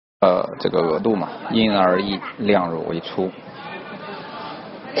这个额度嘛，因人而异，量入为出。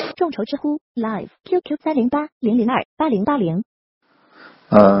众筹知乎 Live QQ 308-002-8080。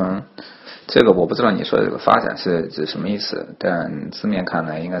这个我不知道你说的这个发展是指什么意思，但字面看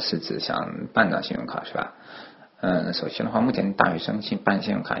来应该是指想办张信用卡是吧？首先的话，目前大学生办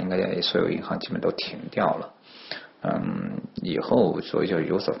信用卡应该所有银行基本都停掉了。以后所以就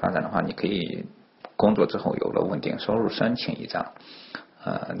有所发展的话，你可以工作之后有了稳定收入申请一张。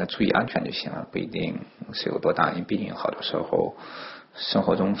那注意安全就行了，不一定是有多大，因为毕竟好多时候生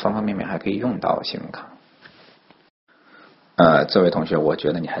活中方方面面还可以用到信用卡。这位同学，我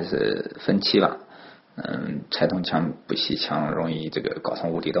觉得你还是分期吧。拆东墙补西墙，容易这个搞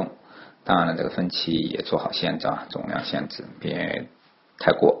成无底洞。当然了，这个分期也做好限制啊，总量限制，别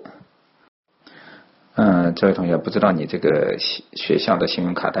太过。这位同学，不知道你这个学校的信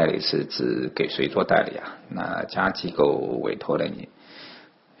用卡代理是指给谁做代理啊？哪家机构委托了你？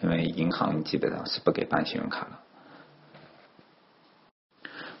因为银行基本上是不给办信用卡的。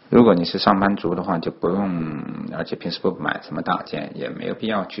如果你是上班族的话，就不用，而且平时不买什么大件，也没有必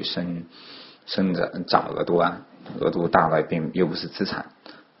要去涨额度啊，额度大了又不是资产，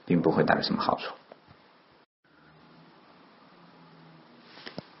并不会带来什么好处。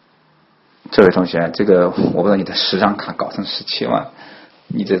这位同学，这个我不知道你的10张卡搞成17万，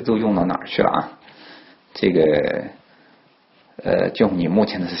你这都用到哪儿去了啊？这个就你目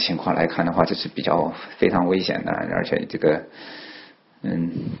前的情况来看的话，这是非常危险的，而且这个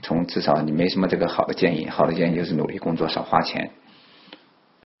从至少你没什么这个好的建议就是努力工作，少花钱。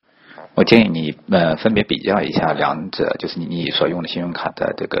我建议你分别比较一下两者，就是你所用的信用卡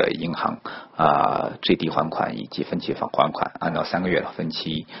的这个银行最低还款以及分期还款，按照3个月的分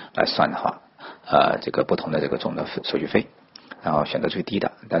期来算的话，这个不同的这个总的手续费，然后选择最低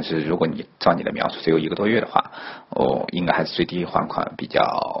的。但是如果你照你的描述只有1个多月的话，应该还是最低还款比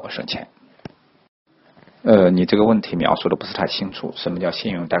较省钱。你这个问题描述的不是太清楚，什么叫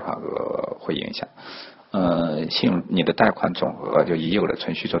信用贷款额会影响？你的贷款总额，就已有的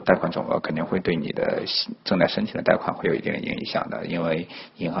存续做贷款总额，肯定会对你的正在申请的贷款会有一定的影响的，因为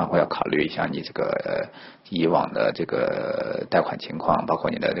银行会要考虑一下你这个以往的这个贷款情况，包括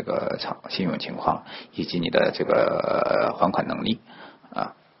你的这个信用情况，以及你的这个还款能力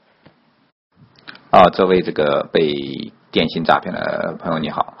这位这个被电信诈骗的朋友你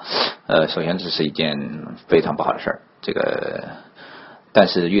好，首先这是一件非常不好的事儿，但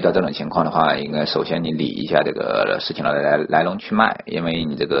是遇到这种情况的话，应该首先你理一下这个事情的来龙去脉，因为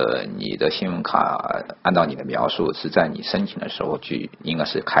你的信用卡按照你的描述是在你申请的时候应该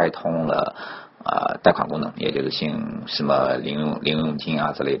是开通了贷款功能，也就是什么零用金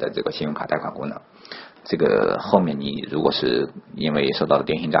啊之类的这个信用卡贷款功能。这个后面你如果是因为受到了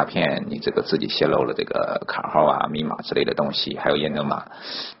电信诈骗，你这个自己泄露了这个卡号啊、密码之类的东西，还有验证码，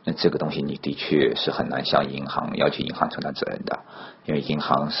那这个东西你的确是很难向要求银行承担责任的，因为银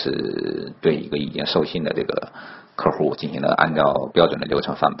行是对一个已经授信的这个客户进行了按照标准的流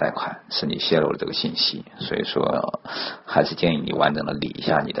程放贷款，是你泄露了这个信息，所以说还是建议你完整的理一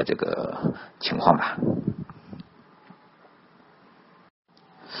下你的这个情况吧。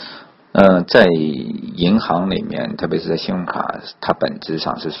在银行里面，特别是在信用卡，它本质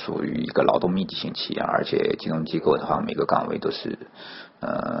上是属于一个劳动密集型企业，而且金融机构的话，每个岗位都是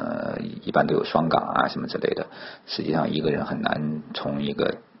一般都有双岗啊什么之类的，实际上一个人很难从一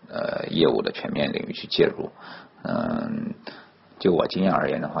个业务的全面领域去介入。就我经验而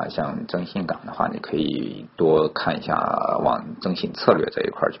言的话，像征信岗的话，你可以多看一下往征信策略这一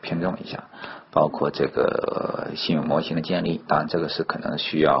块去偏重一下，包括这个信用模型的建立，当然这个是可能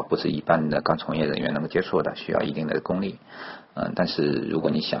需要不是一般的刚从业人员能够接触的，需要一定的功力。但是如果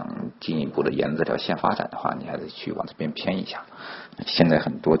你想进一步的沿着这条线发展的话，你还是去往这边偏一下。现在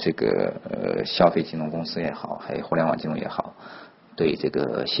很多这个消费金融公司也好，还有互联网金融也好，对这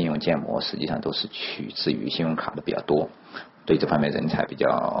个信用建模实际上都是取自于信用卡的比较多，对这方面人才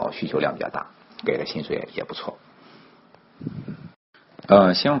需求量比较大，给的薪水也不错。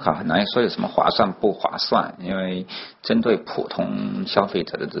信用卡很难说有什么划算不划算，因为针对普通消费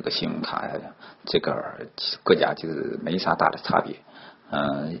者的这个信用卡，这个各家就是没啥大的差别。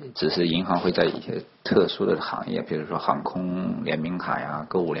只是银行会在一些特殊的行业，比如说航空联名卡呀、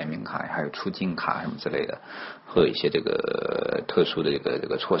购物联名卡，还有出境卡什么之类的，会有一些这个特殊的这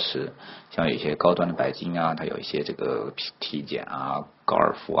个措施。像有一些高端的白金啊，它有一些这个体检啊、高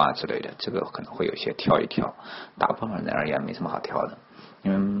尔夫啊之类的，这个可能会有一些挑一挑。大部分人而言没什么好挑的，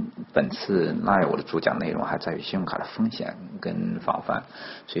因为本次 live 的主讲内容还在于信用卡的风险跟防范，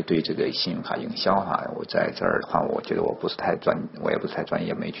所以对这个信用卡营销我在这儿的话，我觉得我也不是太专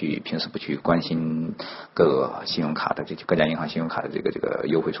业，平时不去关心各信用卡的各家银行信用卡的这个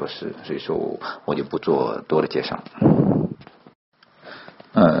优惠措施，所以说我就不做多的介绍。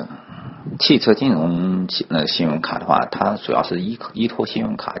汽车金融信用卡的话，它主要是依托信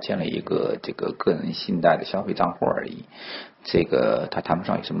用卡建立一个这个个人信贷的消费账户而已。这个它谈不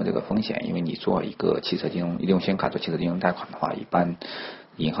上有什么这个风险，因为你做一个汽车金融，利用信用卡做汽车金融贷款的话，一般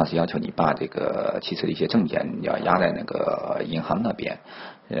银行是要求你把这个汽车的一些证件要压在那个银行那边。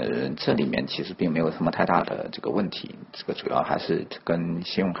这里面其实并没有什么太大的这个问题，这个主要还是跟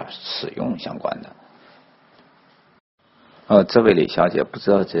信用卡使用相关的。这位李小姐，不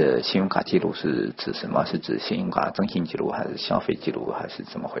知道这信用卡记录是指什么？是指信用卡征信记录，还是消费记录，还是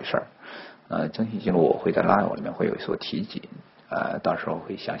怎么回事？征信记录我会在 live 里面会有所提及，到时候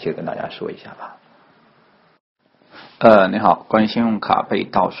会详细的跟大家说一下吧。你好，关于信用卡被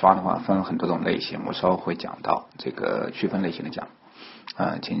盗刷的话，分很多种类型，我稍后会讲到这个区分类型的讲，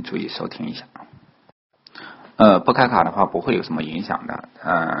请注意收听一下。不开卡的话不会有什么影响的，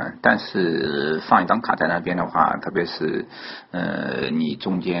但是放一张卡在那边的话，特别是你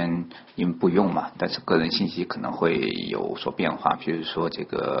中间因为不用嘛，但是个人信息可能会有所变化，比如说这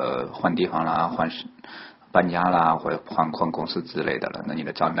个换地方啦、搬家啦，或者换公司之类的了，那你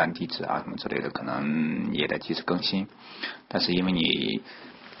的账单地址什么之类的可能也得及时更新，但是因为你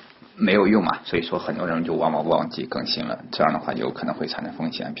没有用嘛，所以说很多人就往往忘记更新了，这样的话有可能会产生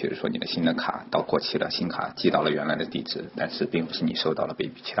风险。比如说你的新的卡到过期了，新卡寄到了原来的地址，但是并不是你收到了，被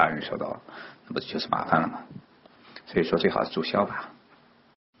其他人收到了，那不就是麻烦了吗？所以说最好是注销吧。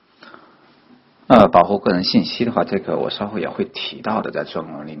保护个人信息的话，这个我稍后也会提到的在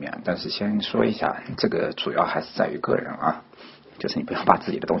专文里面，但是先说一下，这个主要还是在于个人就是你不要把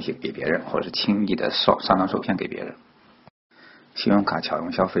自己的东西给别人，或者是轻易的上当受骗给别人。信用卡巧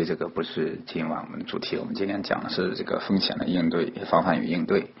用消费这个不是今晚我们的主题，我们今天讲的是这个风险的应对、防范与应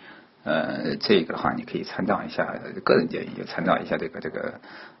对。这个的话你可以参照一下，个人建议就参照一下这个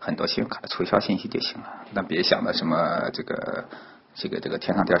很多信用卡的促销信息就行了，但别想到什么这个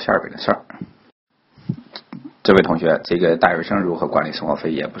天上掉馅饼的事儿。这位同学，这个大学生如何管理生活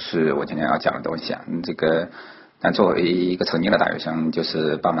费也不是我今天要讲的东西但作为一个曾经的大学生，就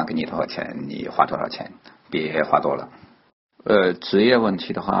是爸妈给你多少钱，你花多少钱，别花多了。职业问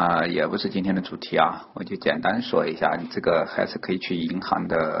题的话也不是今天的主题我就简单说一下，这个还是可以去银行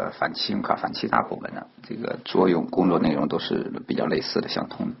的信用卡反欺诈部门的，这个作用工作内容都是比较类似的相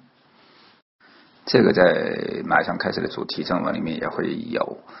通的。这个在马上开始的主题正文里面也会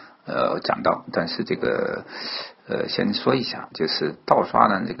有讲到，但是这个先说一下，就是盗刷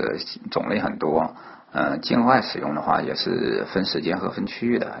的这个种类很多，境外使用的话也是分时间和分区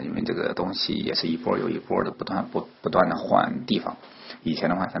域的，因为这个东西也是一波又一波的不断的换地方。以前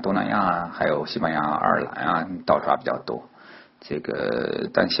的话像东南亚还有西班牙、爱尔兰盗刷比较多，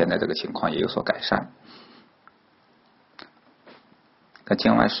但现在这个情况也有所改善。那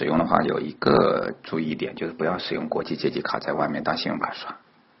境外使用的话有一个注意点，就是不要使用国际借记卡在外面当信用卡刷。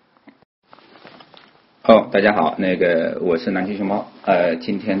大家好，我是南京熊猫，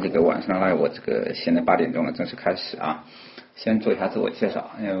今天这个晚上我现在8点钟了，正式开始先做一下自我介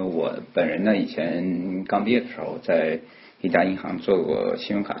绍，因为我本人呢以前刚毕业的时候在一家银行做过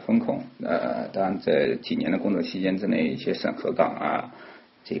信用卡风控，当然这几年的工作期间之内，一些审核岗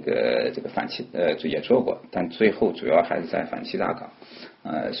这个反欺也做过，但最后主要还是在反欺诈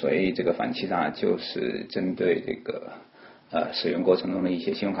岗，所以这个反欺诈就是针对这个使用过程中的一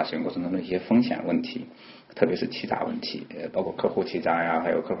些信用卡使用过程中的一些风险问题，特别是欺诈问题，包括客户欺诈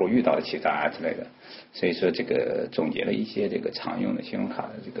还有客户遇到的欺诈之类的。所以说这个总结了一些这个常用的信用卡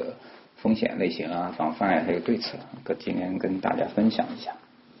的这个风险类型防范还有对策，今天跟大家分享一下。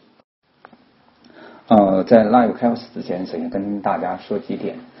在 live 开始之前，首先跟大家说几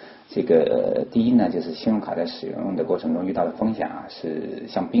点。第一呢，就是信用卡在使用的过程中遇到的风险是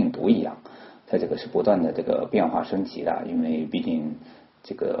像病毒一样，它这个是不断的这个变化升级的，因为毕竟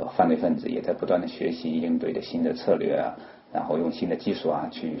这个犯罪分子也在不断的学习应对的新的策略然后用新的技术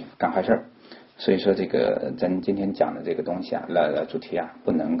去干坏事儿。所以说咱今天讲的这个东西主题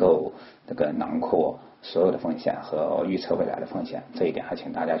不能够囊括所有的风险和预测未来的风险，这一点还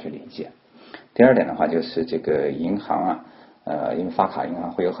请大家去理解。第二点的话就是这个银行因为发卡银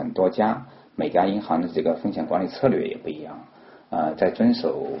行会有很多家，每家银行的这个风险管理策略也不一样，在遵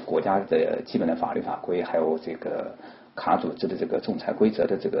守国家的基本的法律法规还有这个卡组织的这个仲裁规则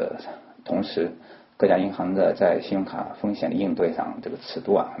的同时，各家银行的在信用卡风险的应对上这个尺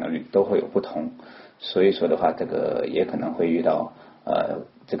度都会有不同，所以说的话也可能会遇到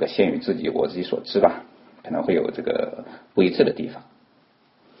这个限于我自己所知吧，可能会有这个不一致的地方。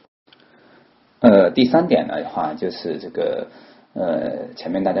第3点的话就是这个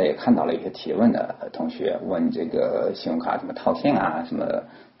前面大家也看到了一些提问的同学问这个信用卡怎么套现啊什么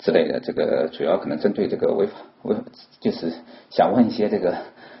之类的，这个主要可能针对这个就是想问一些这个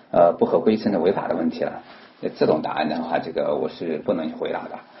不合规甚至违法的问题了。这种答案的话，这个我是不能回答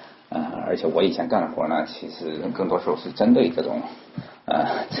的。而且我以前干的活呢，其实更多时候是针对这种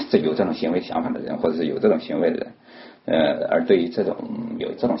有这种行为想法的人，或者是有这种行为的人。而对于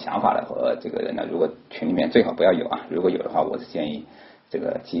有这种想法的和这个人呢，如果群里面最好不要有啊，如果有的话，我是建议这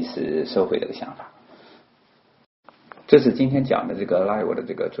个及时收回这个想法。这是今天讲的这个 live 的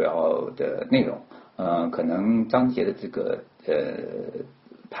这个主要的内容。可能章节的这个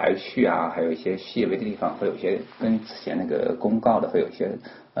排序啊，还有一些细微的地方会有一些跟之前那个公告的会有一些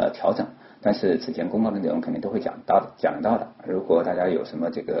调整，但是之前公告的内容肯定都会讲得到的。如果大家有什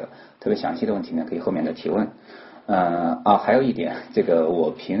么这个特别详细的问题呢，可以后面的提问。还有一点，这个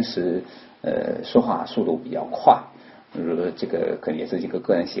我平时说话速度比较快，这个可能也是一个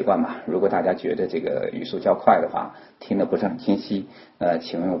个人习惯吧。如果大家觉得这个语速较快的话，听得不是很清晰，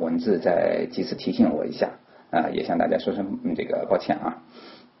请用文字再及时提醒我一下，也向大家说声这个抱歉啊。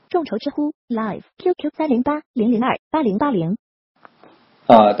众筹知乎 Live QQ 308-002-8080。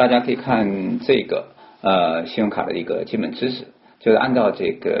大家可以看这个信用卡的一个基本知识。就是按照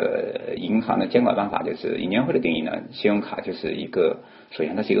这个银行的监管办法，就是银监会的定义呢，信用卡就是首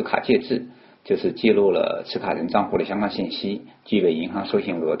先它是一个卡介质，就是记录了持卡人账户的相关信息，具备银行授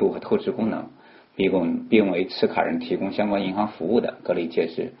信额度和透支功能，并为持卡人提供相关银行服务的各类介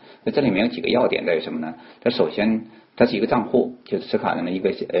质。那这里面有几个要点在于什么呢？它首先它是一个账户，就是持卡人的一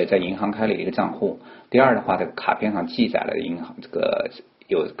个在银行开了一个账户。第二的话，这个卡片上记载了银行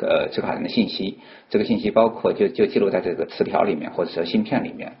有个持卡人的信息，这个信息包括就记录在这个磁条里面或者是芯片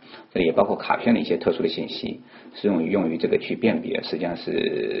里面，这里也包括卡片的一些特殊的信息，是用于这个去辨别，实际上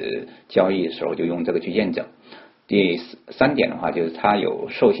是交易的时候就用这个去验证。第3点的话，就是它有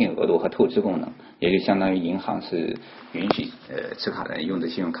授信额度和透支功能，也就相当于银行是允许持卡人用的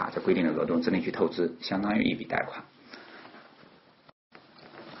信用卡在规定的额度之内去透支，相当于一笔贷款。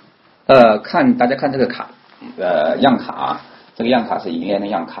大家看这个卡样卡啊，这个样卡是银联的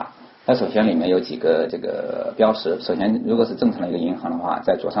样卡。它首先里面有几个这个标识。首先，如果是正常的一个银行的话，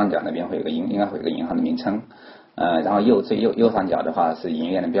在左上角那边会有应该会有个银行的名称。然后最右上角的话是银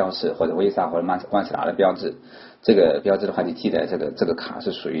联的标识，或者Visa或者万事达的标志。这个标志的话就记得这个卡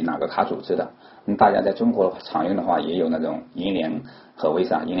是属于哪个卡组织的。大家在中国常用的话，也有那种银联和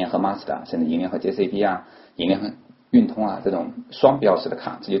Visa、银联和马自达，甚至银联和 JCB 啊、银联和运通啊这种双标识的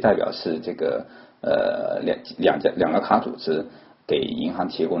卡，这就代表是这个两个卡组织给银行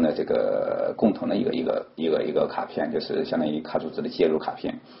提供的这个共同的一个卡片，就是相当于卡组织的介入卡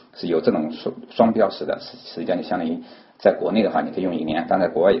片，是有这种双标识的。实际上就相当于在国内的话，你可以用银联，当然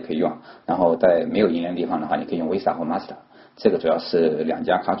在国外也可以用。然后在没有银联的地方的话，你可以用 Visa 或 Master。这个主要是两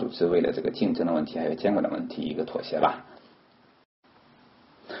家卡组织为了这个竞争的问题还有监管的问题一个妥协吧。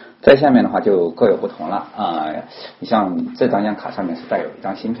在下面的话就各有不同了你像这张样卡上面是带有一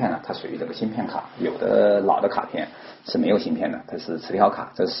张芯片的，它属于这个芯片卡。有的老的卡片是没有芯片的，它是磁条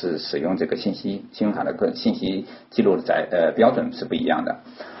卡，这是使用这个信用卡的个信息记录的标准是不一样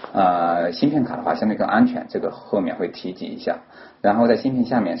的。芯片卡的话相对更安全，这个后面会提及一下。然后在芯片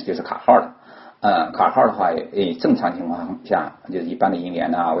下面就是卡号了。卡号的话，正常情况下，就是一般的银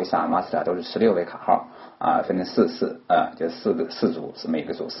联啊、Visa、Master 都是16位卡号分成4就是4组，是每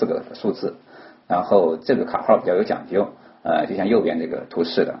个组4个数字。然后这个卡号比较有讲究，就像右边这个图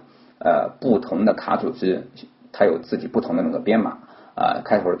示的，不同的卡组织它有自己不同的那个编码，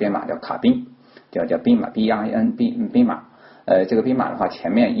开头的编码叫卡宾，叫宾码 BIN 宾码。这个宾码的话，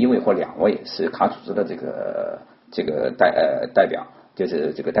前面1位或2位是卡组织的这个代表。就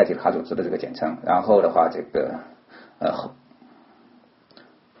是这个代替卡组织的这个简称，然后的话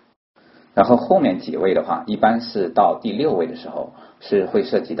然后后面几位的话，一般是到第6位的时候，是会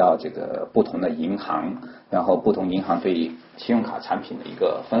涉及到这个不同的银行，然后不同银行对信用卡产品的一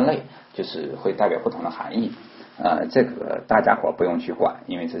个分类，就是会代表不同的含义。这个大家伙不用去管，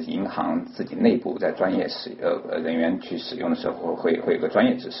因为这是银行自己内部在专业人员去使用的时候会有个专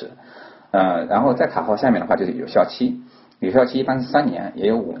业知识。然后在卡号下面的话就是有效期。有效期一般是3年，也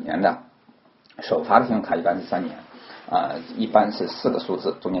有5年的。首发的信用卡一般是3年，一般是4个数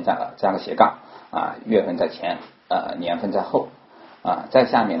字，中间加个斜杠，月份在前，年份在后。在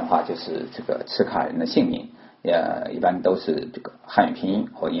下面的话就是这个持卡人的姓名，一般都是这个汉语拼音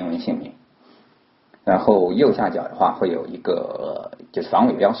或英文姓名。然后右下角的话会有一个就是防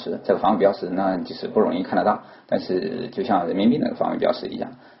伪标识，这个防伪标识呢就是不容易看得到，但是就像人民币那个防伪标识一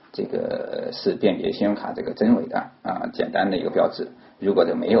样，这个是辨别信用卡这个真伪的简单的一个标志。如果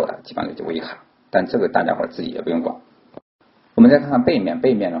这没有了，基本上就伪卡，但这个大家伙自己也不用管。我们再看看背面，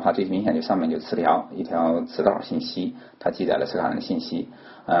背面的话最明显就上面就词条，一条词道信息，它记载了持卡人的信息，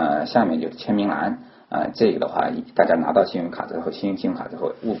下面就是签名栏，这个的话大家拿到信用卡之后，信用卡之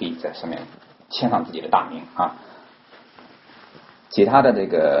后务必在上面签上自己的大名啊。其他的这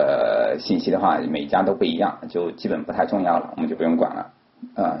个信息的话，每家都不一样，就基本不太重要了，我们就不用管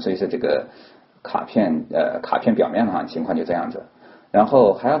了所以说这个卡片表面的话情况就这样子。然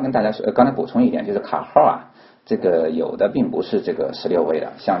后还要跟大家说，刚才补充一点，就是卡号这个有的并不是这个16位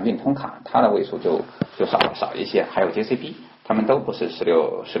的，像运通卡，它的位数就少一些，还有 JCB， 他们都不是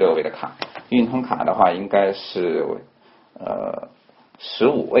16位的卡。运通卡的话应该是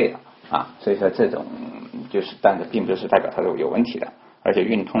15位的所以说这种但是并不是代表它是有问题的。而且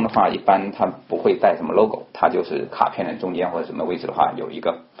运通的话，一般它不会带什么 logo， 它就是卡片的中间或者什么位置的话，有一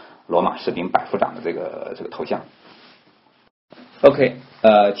个罗马士兵百夫长的这个头像。OK，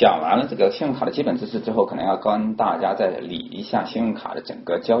 讲完了这个信用卡的基本知识之后，可能要跟大家再理一下信用卡的整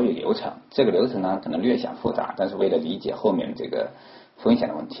个交易流程。这个流程呢，可能略显复杂，但是为了理解后面这个风险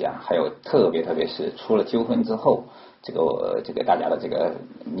的问题还有特别是出了纠纷之后，这个大家的这个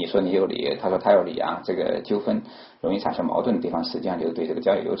你说你有理，他说他有理这个纠纷容易产生矛盾的地方，实际上就是对这个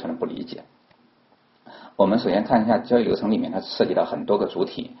交易流程的不理解。我们首先看一下交易流程里面，它涉及到很多个主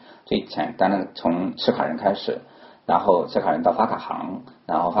体，最简单的从持卡人开始。然后持卡人到发卡行，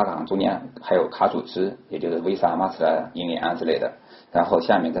然后发卡行中间还有卡组织，也就是 Visa、Master、银联之类的，然后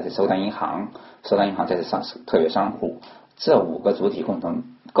下面再是收单银行，收单银行再是特别商户，这5个主体共同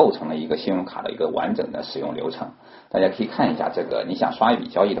构成了一个信用卡的一个完整的使用流程。大家可以看一下这个，你想刷一笔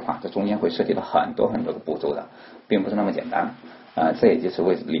交易的话，这中间会涉及到很多个步骤的，并不是那么简单这也就是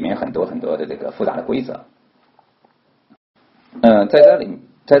里面很多的这个复杂的规则。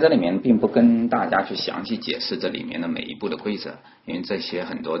在这里面并不跟大家去详细解释这里面的每一步的规则，因为这些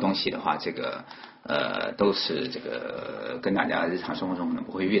很多东西的话，这个都是这个跟大家日常生活中可能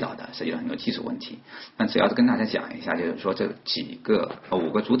不会遇到的，涉及到很多技术问题。那主要是跟大家讲一下，就是说这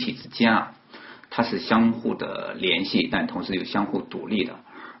5个主体之间它是相互的联系，但同时又相互独立的，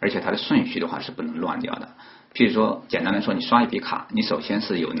而且它的顺序的话是不能乱掉的。譬如说，简单的说，你刷一笔卡，你首先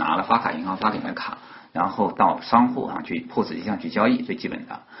是有拿了发卡银行发给你的卡，然后到商户去 POS 机上去交易，最基本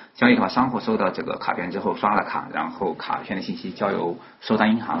的交易的话，商户收到这个卡片之后刷了卡，然后卡片的信息交由收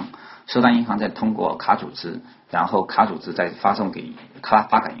单银行，收单银行再通过卡组织，然后卡组织再发送给发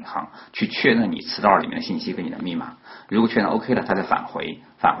卡银行去确认你磁道里面的信息跟你的密码，如果确认 OK 了，它再返回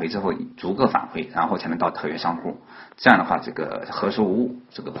之后逐个返回，然后才能到特约商户。这样的话，这个核实无误，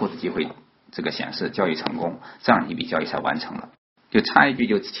这个 POS 机会这个显示交易成功，这样一笔交易才完成了。就插一句，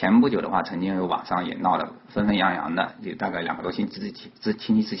就前不久的话，曾经有网上也闹得纷纷扬扬的，就大概2个多星期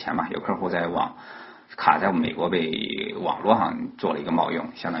之前吧，有客户在卡在美国被网络上做了一个冒用，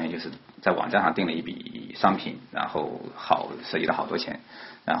相当于就是在网站上订了一笔商品，然后涉及了好多钱，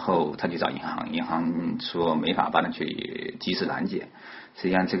然后他去找银行，银行说没法帮他去及时拦截。实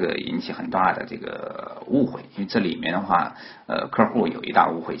际上这个引起很大的这个误会，因为这里面的话客户有一大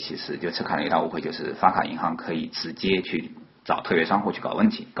误会，其实就持卡人有一大误会，就是发卡银行可以直接去找特约商户去搞问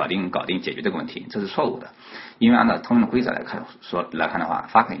题，搞定解决这个问题，这是错误的。因为按照通用的规则来看的话，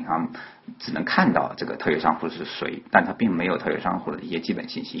发卡银行只能看到这个特约商户是谁，但它并没有特约商户的一些基本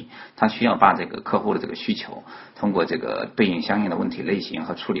信息，它需要把这个客户的这个需求通过这个对应相应的问题类型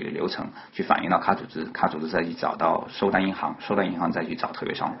和处理的流程去反映到卡组织，卡组织再去找到收单银行，收单银行再去找特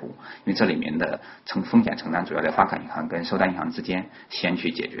约商户，因为这里面的风险承担主要在发卡银行跟收单银行之间先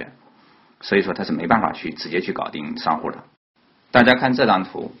去解决，所以说它是没办法去直接去搞定商户的。大家看这张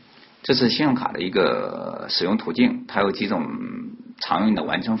图，这是信用卡的一个使用途径，它有几种常用的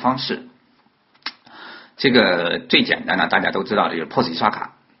完成方式。这个最简单的大家都知道的就是 POS 机刷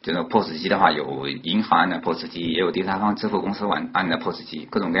卡，这个 POS 机的话有银行按的 POS 机，也有第三方支付公司按的 POS 机，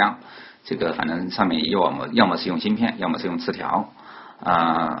各种各样。这个反正上面要么是用芯片，要么是用磁条。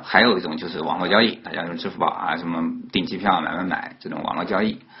还有一种就是网络交易，大家用支付宝什么订机票买这种网络交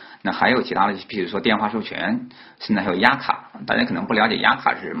易。那还有其他的，比如说电话授权，甚至还有押卡。大家可能不了解押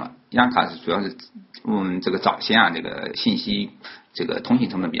卡是什么，押卡是主要是这个早先这个信息这个通信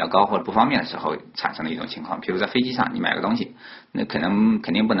成本比较高或者不方便的时候产生的一种情况。比如在飞机上你买个东西，那肯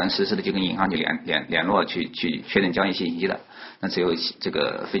定不能实时的就跟银行去联络去确认交易信息的，那只有这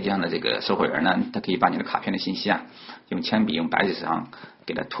个飞机上的这个售货员呢，他可以把你的卡片的信息用铅笔用白纸上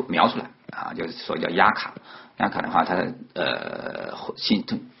给它描出来就是说叫押卡。押卡的话，它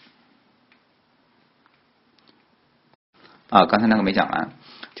刚才那个没讲完，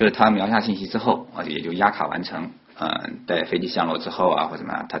就是他描下信息之后也就押卡完成，在飞机降落之后或怎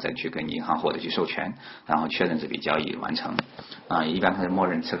么样，他再去跟银行获得去授权，然后确认这笔交易完成。一般他是默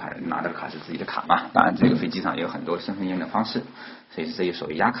认持卡人拿的卡是自己的卡嘛，当然这个飞机上也有很多身份验证方式，所以这就属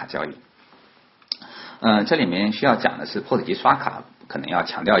于押卡交易。这里面需要讲的是 POS 机刷卡可能要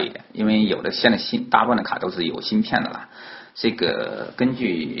强调一点，因为有的现在大部分的卡都是有芯片的了。这个根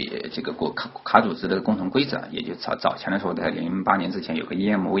据这个卡组织的共同规则，也就早前的时候，在08年之前有个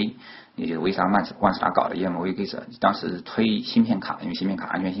EMV， 也就是维萨万事达搞的 EMV 规则，当时推芯片卡，因为芯片卡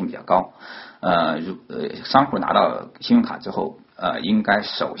安全性比较高。商户拿到信用卡之后，应该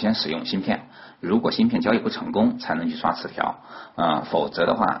首先使用芯片，如果芯片交易不成功，才能去刷磁条。否则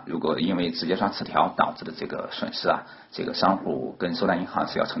的话，如果因为直接刷磁条导致的这个损失这个商户跟收单银行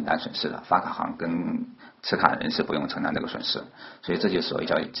是要承担损失的，发卡行跟持卡人是不用承担这个损失，所以这就所谓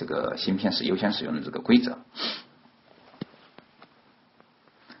叫这个芯片是优先使用的这个规则。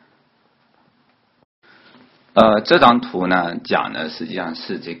这张图呢讲的实际上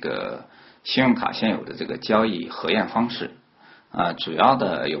是这个信用卡现有的这个交易核验方式，主要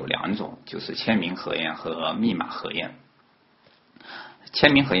的有2种，就是签名核验和密码核验。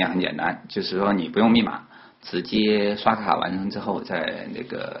签名核验很简单，就是说你不用密码，直接刷卡完成之后，在那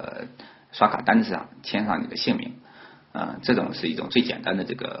个刷卡单子上签上你的姓名，这种是一种最简单的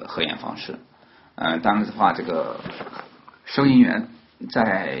这个核验方式。当然的话，这个收银员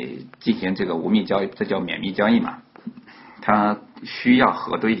在进行这个无密交易，这叫免密交易嘛，他需要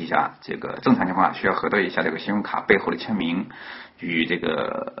核对一下这个正常情况下需要核对一下这个信用卡背后的签名与这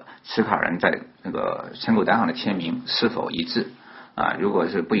个持卡人在那个申购单上的签名是否一致。如果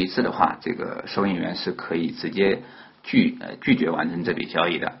是不一致的话，这个收银员是可以直接拒绝完成这笔交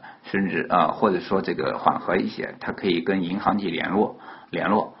易的，甚至或者说这个缓和一些，他可以跟银行去联络，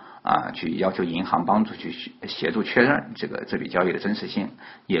去要求银行帮助去协助确认这笔交易的真实性，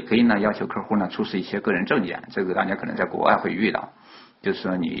也可以呢要求客户呢出示一些个人证件，这个大家可能在国外会遇到，就是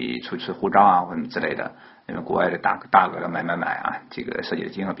说你出示护照或者之类的，因为国外的大额的买这个涉及的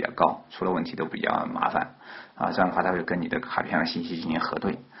金额比较高，出了问题都比较麻烦这样的话他会跟你的卡片上信息进行核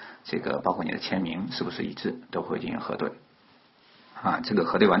对，这个包括你的签名是不是一致都会进行核对这个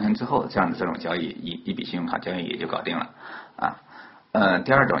核对完成之后，这种交易一笔信用卡交易也就搞定了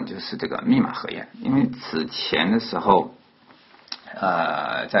第二种就是这个密码核验，因为此前的时候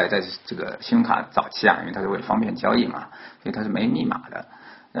在这个信用卡早期因为它是为了方便交易嘛，所以它是没密码的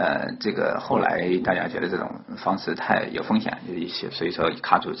这个后来大家觉得这种方式太有风险，所以说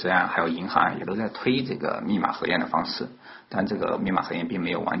卡组织还有银行也都在推这个密码核验的方式，但这个密码核验并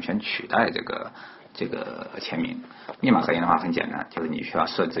没有完全取代这个签名。密码核验的话很简单，就是你需要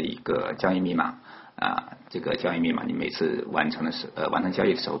设置一个交易密码这个交易密码你每次完成交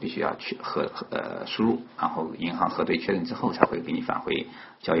易的时候必须要去输入，然后银行核对确认之后才会给你返回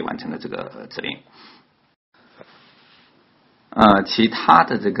交易完成的这个指令。其他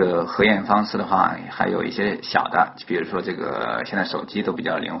的这个核验方式的话，还有一些小的，比如说这个现在手机都比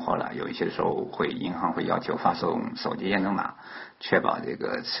较灵活了，有一些时候银行会要求发送手机验证码，确保这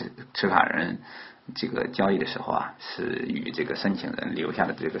个持卡人这个交易的时候是与这个申请人留下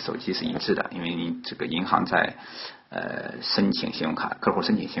的这个手机是一致的，因为你这个银行在申请信用卡，客户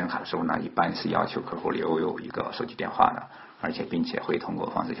申请信用卡的时候呢，一般是要求客户留有一个手机电话的，而且并且会通过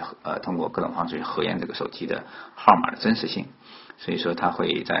各种方式去核验这个手机的号码的真实性。所以说他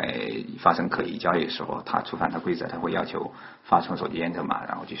会在发生可疑交易的时候，他触犯他规则，他会要求发送手机验证码，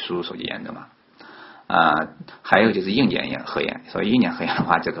然后去输入手机验证码。还有就是硬件核验，所以硬件核验的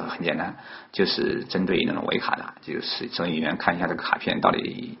话，这个很简单，就是针对那种伪卡的，就是收银员看一下这个卡片到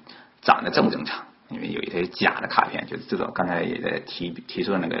底长得正不正常，因为有一些假的卡片，就是这种刚才也在提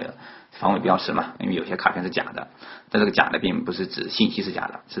出的那个防伪标识嘛，因为有些卡片是假的，但这个假的并不是指信息是假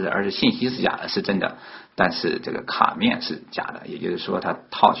的，而是信息是假的是真的，但是这个卡面是假的，也就是说它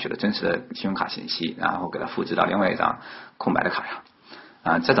套取了真实的信用卡信息，然后给它复制到另外一张空白的卡上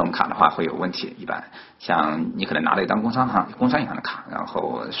这种卡的话会有问题，一般像你可能拿了一张工商银行的卡，然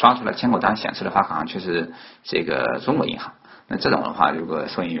后刷出来签口单显示的发卡行却是这个中国银行，那这种的话如果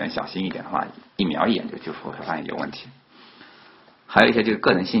收银员小心一点的话，一瞄一眼就会发现有问题。还有一些就是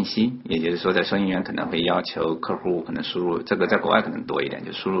个人信息，也就是说在收银员可能会要求客户可能输入，这个在国外可能多一点，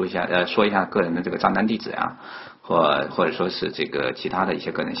就输入一下说一下个人的这个账单地址或者说是这个其他的一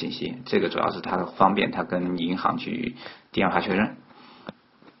些个人信息，这个主要是它方便他跟银行去电话确认。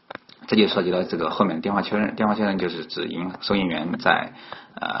这就涉及到这个后面的电话确认。电话确认就是指收银员在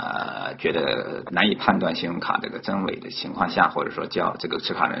觉得难以判断信用卡这个真伪的情况下，或者说叫这个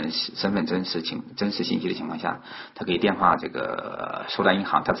持卡人身份真实信息的情况下，他可以电话这个收单银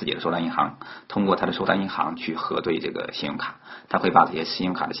行，他自己的收单银行，通过他的收单银行去核对这个信用卡，他会把这些信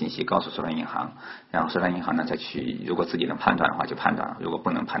用卡的信息告诉收单银行，然后收单银行呢再去，如果自己能判断的话就判断，如果不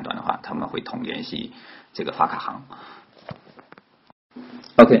能判断的话，他们会联系这个发卡行。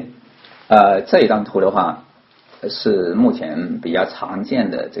OK， 这一张图的话是目前比较常见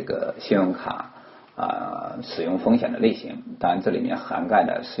的这个信用卡使用风险的类型，当然这里面涵盖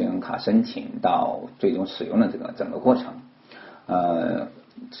的信用卡申请到最终使用的这个整个过程。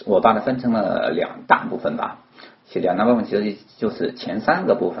我把它分成了两大部分吧，两大部分其实就是前3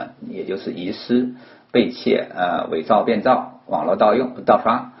个部分，也就是遗失、被窃、伪造、变造、网络盗用、盗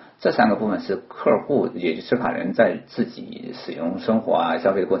刷。这3个部分是客户也就是持卡人在自己使用生活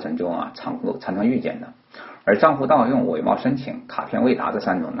消费的过程中常常遇见的。而账户盗用、伪冒申请、卡片未达这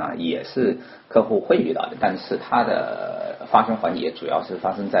3种呢，也是客户会遇到的，但是它的发生环节主要是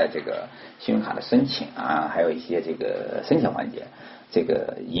发生在这个信用卡的申请还有一些这个申请环节。这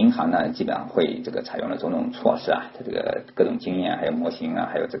个银行呢，基本上会这个采用了种种措施它这个各种经验，还有模型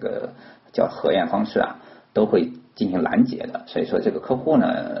还有这个叫核验方式都会进行拦截的。所以说这个客户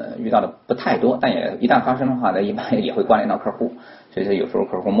呢遇到的不太多，但也一旦发生的话呢，一般也会关联到客户。所以说有时候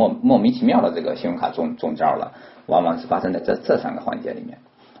客户莫名其妙的这个信用卡中招了，往往是发生在这3个环节里面。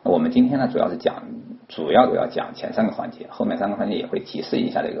我们今天呢主要要讲前3个环节，后面3个环节也会提示一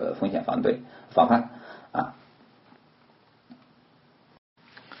下这个风险防范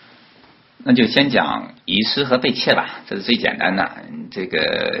那就先讲遗失和被窃吧，这是最简单的。这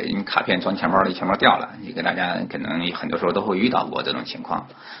个你卡片装钱包里，钱包掉了，这个大家可能很多时候都会遇到过这种情况。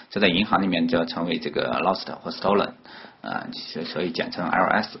这在银行里面就要成为这个 lost 或 stolen所以简称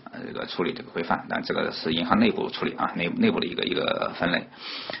LS 这个处理这个规范，但这个是银行内部处理内部的一个分类。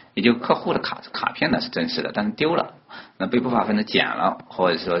也就客户的卡片呢是真实的，但是丢了，那被不法分子捡了，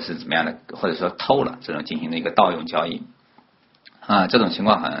或者说是怎么样的，或者说偷了，这种进行的一个盗用交易。这种情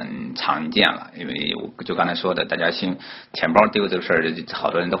况很常见了，因为我就刚才说的，大家钱包丢这个事儿，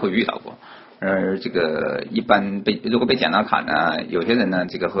好多人都会遇到过。而这个一般如果被捡到卡呢，有些人呢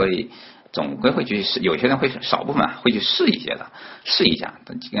这个总归会去试，有些人会少部分会去试一下。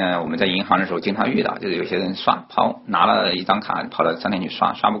我们在银行的时候经常遇到，就是有些人拿了一张卡跑到商店去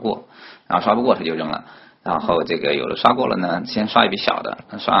刷不过，然后刷不过他就扔了。然后这个有的刷过了呢，先刷一笔小的，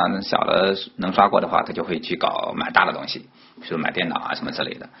小的能刷过的话，他就会去买大的东西，比如买电脑什么之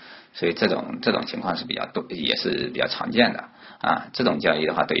类的。所以这种情况是比较多，也是比较常见的这种交易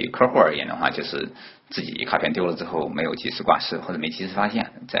的话，对于客户而言的话，就是自己卡片丢了之后没有及时挂失，或者没及时发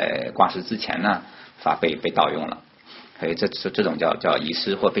现，在挂失之前呢被盗用了，所以这种叫遗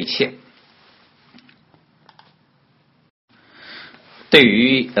失或被窃。对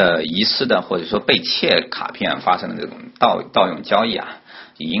于遗失的或者说被窃卡片发生的这种盗用交易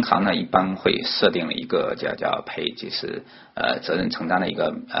银行呢一般会设定了一个叫就是责任承担的一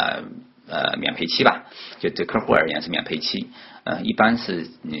个免赔期吧，就对客户而言是免赔期。一般是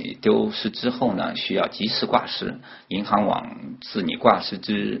你丢失之后呢，需要及时挂失，银行自你挂失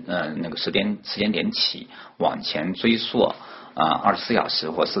之那个时间点起往前追溯24小时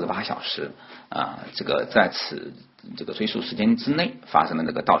或48小时这个在这个追溯时间之内发生的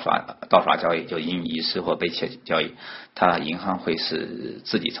这个盗刷交易，就因遗失或被窃交易，银行会是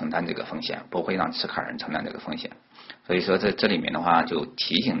自己承担这个风险，不会让持卡人承担这个风险。所以说在这里面的话，就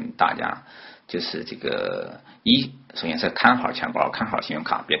提醒大家，就是这个首先是看好钱包，看好信用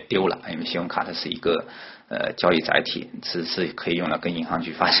卡，别丢了，因为信用卡它是一个交易载体，是可以用来跟银行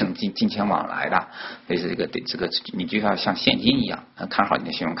去发生金钱往来的。所以这个你就要像现金一样看好你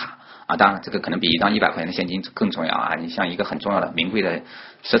的信用卡当然这个可能比一张100块钱的现金更重要你像一个很重要的名贵的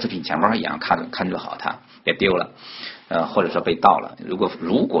奢侈品钱包一样看住好它，别丢了或者说被盗了。如果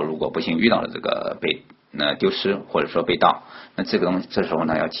不幸遇到了这个被丢失或者说被盗，那这个东西这时候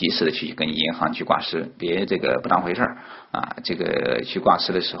呢要及时的去跟银行去挂失，别这个不当回事这个去挂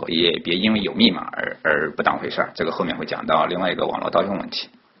失的时候也别因为有密码而不当回事，这个后面会讲到另外一个网络盗用问题。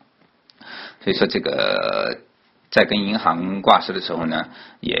所以说这个在跟银行挂失的时候呢，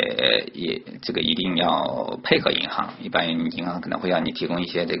也这个一定要配合银行。一般银行可能会让你提供一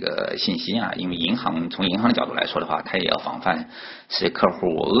些这个信息因为从银行的角度来说的话，它也要防范是客户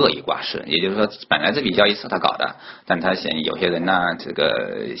恶意挂失。也就是说，本来这笔交易是他搞的，但他有些人呢，这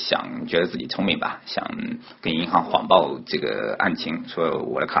个觉得自己聪明吧，想跟银行谎报这个案情，说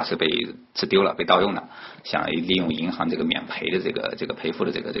我的卡是丢了，被盗用了，想利用银行这个免赔的这个赔付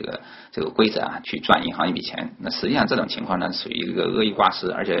的这个规则去赚银行一笔钱。那实实际上这种情况呢，属于这个恶意挂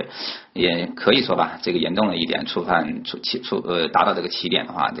失，而且也可以说吧，这个严重的一点达到这个起点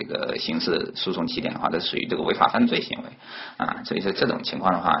的话，这个刑事诉讼起点的话，这属于这个违法犯罪行为啊。所以说这种情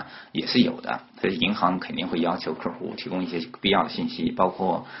况的话也是有的，所以银行肯定会要求客户提供一些必要的信息，包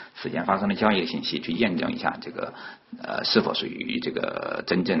括此前发生的交易的信息，去验证一下这个是否属于这个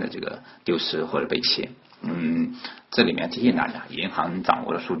真正的这个丢失或者被窃。这里面提醒大家，银行掌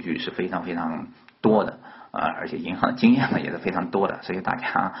握的数据是非常非常多的而且银行的经验呢也是非常多的，所以大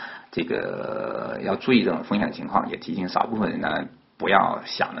家这个要注意这种风险的情况，也提醒少部分人呢不要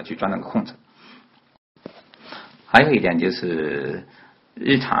想着去钻这个空子。还有一点就是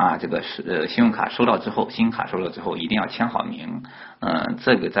日常这个信用卡收到之后，新卡收到之后一定要签好名，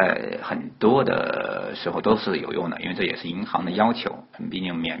这个在很多的时候都是有用的，因为这也是银行的要求，毕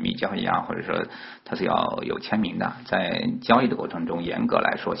竟免密交易或者说它是要有签名的，在交易的过程中，严格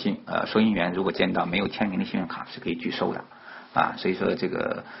来说，收银员如果见到没有签名的信用卡是可以拒收的所以说这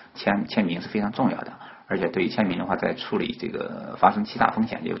个签名是非常重要的，而且对于签名的话，在处理这个发生其他风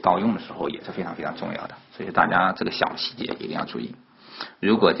险有盗用的时候也是非常非常重要的，所以大家这个小细节一定要注意。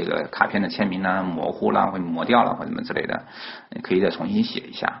如果这个卡片的签名呢模糊了或者磨掉了或者什么之类的，可以再重新写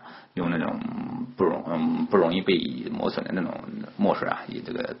一下，用那种不容易被磨损的那种墨水以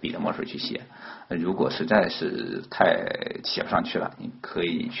这个笔的墨水去写。如果实在是太写不上去了，你可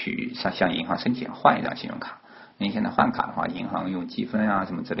以去向银行申请换一张信用卡。因为现在换卡的话，银行用积分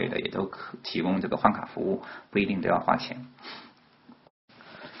什么之类的也都提供这个换卡服务，不一定都要花钱。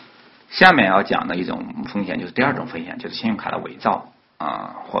下面要讲的一种风险就是第二种风险，就是信用卡的伪造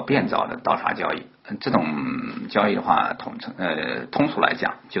或变造的盗刷交易。这种交易的话，通俗来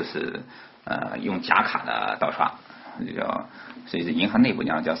讲就是用假卡的盗刷，所以银行内部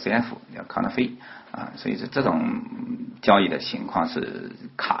叫 CF， 叫 counterfeit 所以这种交易的情况是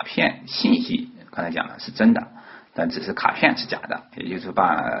卡片信息刚才讲的是真的，但只是卡片是假的，也就是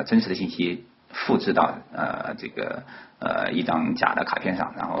把真实的信息复制到一张假的卡片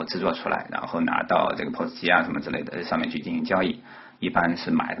上，然后制作出来，然后拿到这个 POS 机什么之类的上面去进行交易。一般是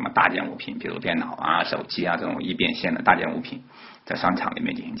买什么大件物品，比如电脑手机这种易变现的大件物品，在商场里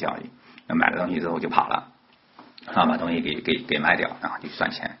面进行交易。那买了东西之后就跑了，把东西给卖掉，然后就赚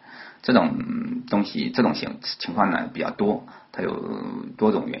钱。这种情况呢比较多，它有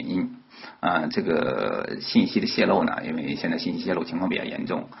多种原因。这个信息的泄露呢，因为现在信息泄露情况比较严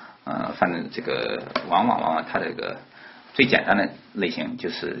重，反正这个往往它这个最简单的类型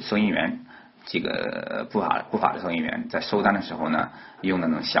就是收银员。这个不法的收银员在收单的时候呢，用那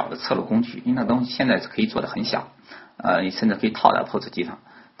种小的测录工具，因为那东西现在是可以做的很小，你甚至可以套在 POS 机上，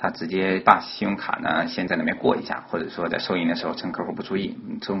他直接把信用卡呢先在那边过一下，或者说在收银的时候趁客户不注意，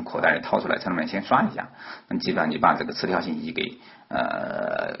从口袋里掏出来，在那边先刷一下，那基本上你把这个磁条信息给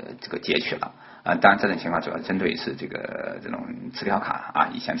这个截取了。当然这种情况主要针对是这种磁条卡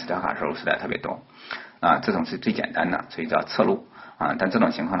以前磁条卡的时候实在特别多这种是最简单的，所以叫侧录但这种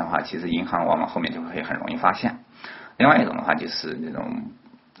情况的话，其实银行往往后面就会很容易发现。另外一种的话就是那种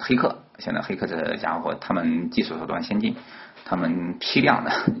黑客，现在黑客这家伙他们技术手段先进，他们批量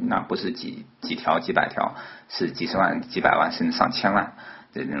的，那不是几条几百条，是几十万几百万甚至上千万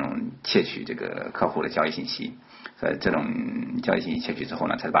的那种窃取这个客户的交易信息。这种交易信息窃取之后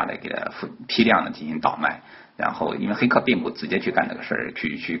呢，才把它给它批量的进行倒卖，然后因为黑客并不直接去干这个事儿，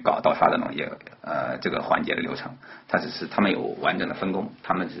去搞盗刷的东西这个环节的流程，他们有完整的分工，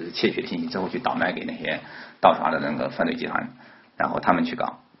他们只是窃取的信息之后去倒卖给那些盗刷的那个犯罪集团，然后他们去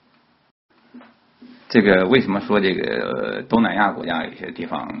搞。这个为什么说这个东南亚国家有些地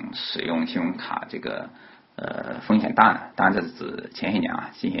方使用信用卡这个风险大呢？当然这是指前些年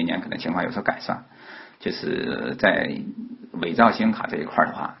近些年可能情况有所改善。就是在伪造信用卡这一块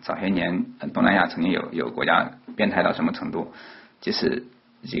的话，早些年东南亚曾经有国家变态到什么程度，就是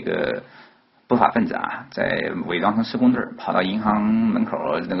这个不法分子在伪装成施工队，跑到银行门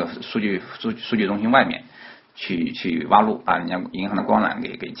口那个数据中心外面去挖路，把人家银行的光缆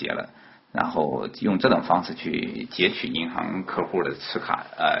给截了，然后用这种方式去截取银行客户的持卡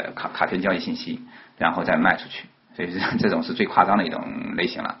卡片交易信息，然后再卖出去。所以这种是最夸张的一种类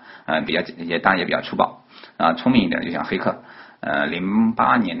型了，当然也比较粗暴聪明一点就像黑客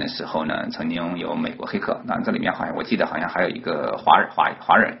，08年的时候呢，曾经有美国黑客，当然这里面我记得好像还有一个华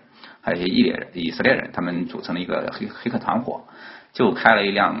人，还有一些以色列人，他们组成了一个黑客团伙，就开了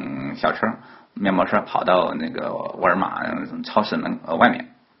一辆小车面包车跑到那个沃尔玛超市外面，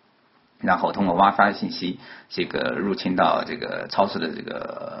然后通过挖发信息，这个入侵到这个超市的这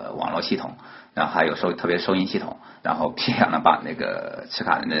个网络系统，然后还有特别收银系统，然后批量的把那个持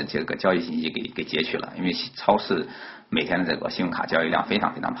卡人的这个交易信息给截取了。因为超市每天的这个信用卡交易量非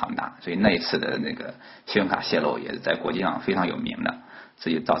常非常庞大，所以那一次的那个信用卡泄露也是在国际上非常有名的，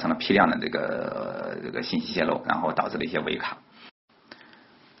这就造成了批量的这个信息泄露，然后导致了一些违卡。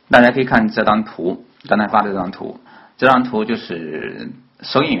大家可以看这张图，刚才发的这张图就是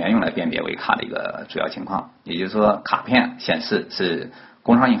收银员用来辨别违卡的一个主要情况，也就是说卡片显示是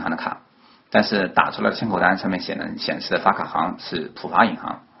工商银行的卡，但是打出来的签口单上面显示的发卡行是浦发银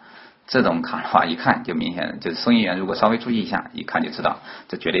行。这种卡的话一看就明显，就是收银员如果稍微注意一下，一看就知道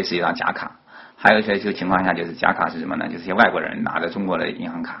这绝对是一张假卡。还有一些情况下就是假卡是什么呢？就是一些外国人拿着中国的银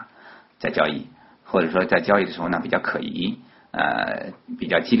行卡在交易，或者说在交易的时候呢比较可疑，比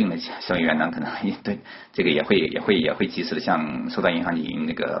较机灵的收银员呢，可能对这个也会及时的向收单银行进行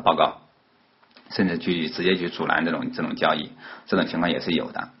那个报告，甚至直接去阻拦这种交易，这种情况也是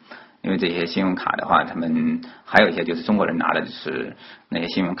有的。因为这些信用卡的话，他们还有一些就是中国人拿的就是那些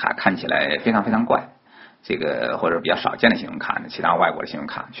信用卡看起来非常非常怪，这个或者比较少见的信用卡，其他外国的信用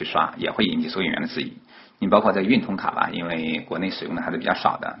卡去刷也会引起收银员的质疑。你包括这运通卡吧，因为国内使用的还是比较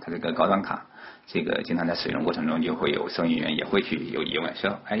少的，它这个高端卡，这个经常在使用过程中就会有收银员也会去有疑问，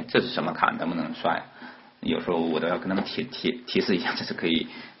说哎这是什么卡，能不能刷呀？有时候我都要跟他们提示一下，这是可以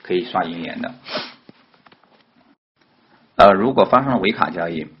刷银联的。如果发生了违卡交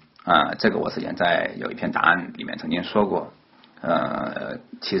易这个我之前在有一篇答案里面曾经说过，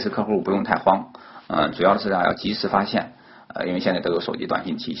其实客户不用太慌，主要是要及时发现，因为现在都有手机短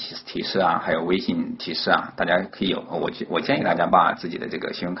信提示啊，还有微信提示啊，大家可以有，我建议大家把自己的这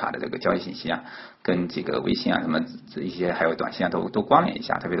个信用卡的这个交易信息啊，跟这个微信啊什么一些还有短信啊都关联一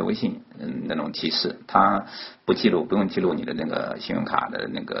下，特别是微信那种提示，它不用记录你的那个信用卡的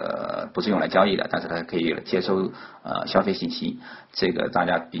那个不是用来交易的，但是它可以接收消费信息，这个大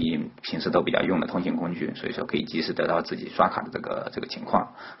家平时都比较用的通信工具，所以说可以及时得到自己刷卡的这个情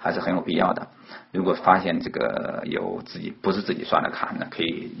况，还是很有必要的。如果发现这个有不是自己刷的卡呢，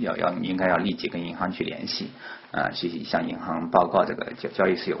应该要立即跟银行去联系，去向银行报告这个交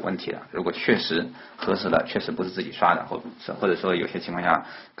易是有问题的。如果确实核实了，确实不是自己刷的，或者说有些情况下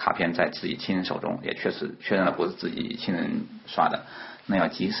卡片在自己亲人手中，也确认了不是自己亲人刷的，那要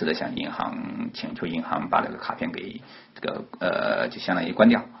及时的向银行请求银行把这个卡片给就相当于关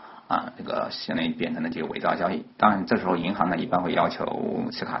掉。这个相当于变成了这个伪造交易。当然，这时候银行呢一般会要求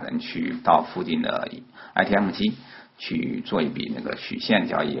持卡人去到附近的 ATM 机去做一笔那个取现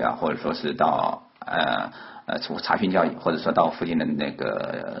交易啊，或者说是到查询交易，或者说到附近的那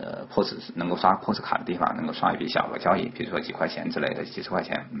个POS 能够刷 POS 卡的地方，能够刷一笔小额交易，比如说几块钱之类的，几十块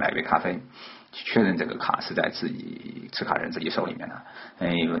钱买杯咖啡，去确认这个卡是在自己持卡人自己手里面的。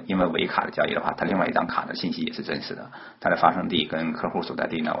因为伪卡的交易的话，它另外一张卡的信息也是真实的，它的发生地跟客户所在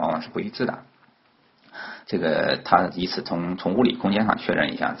地呢往往是不一致的。这个他以此从物理空间上确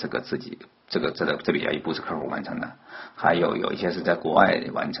认一下这笔交易不是客户完成的。还有一些是在国外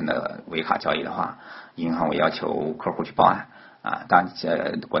完成的伪卡交易的话，银行会要求客户去报案当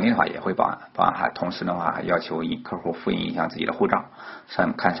然国内的话也会报案，还同时的话还要求客户复印一下自己的护照，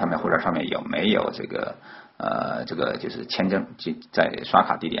看上面护照上面有没有这个就是签证，在刷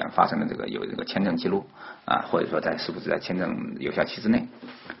卡地点发生的有这个签证记录或者说是不是在签证有效期之内。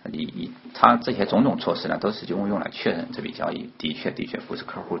他这些种种措施呢，都是用来确认这笔交易的确不是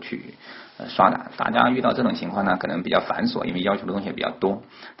客户去刷的。大家遇到这种情况呢，可能比较繁琐，因为要求的东西比较多，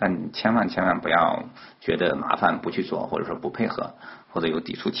但千万不要觉得麻烦不去做，或者说不配合，或者有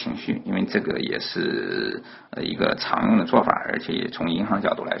抵触情绪，因为这个也是一个常用的做法，而且从银行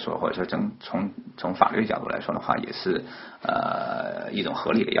角度来说，或者说从法律角度来说的话，也是一种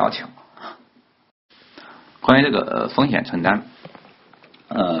合理的要求。关于这个风险承担，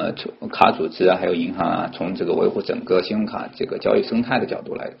卡组织还有银行从这个维护整个信用卡这个交易生态的角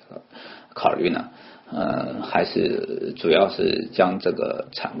度来考虑呢，还是主要是将这个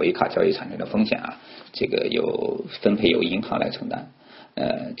伪卡交易产生的风险这个分配由银行来承担。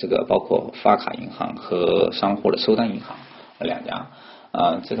这个包括发卡银行和商户的收单银行两家。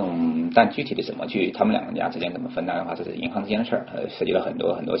但具体的他们两家之间怎么分担的话，这是银行之间的事儿，涉及了很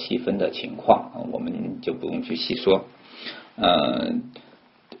多细分的情况，我们就不用去细说。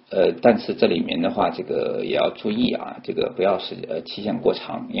但是这里面的话，这个也要注意这个不要是期限过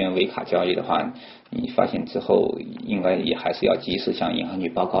长，因为伪卡交易的话，你发现之后应该也还是要及时向银行去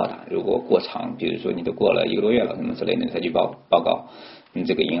报告的。如果过长，比如说你都过了1个多月了什么之类的，你才去报告，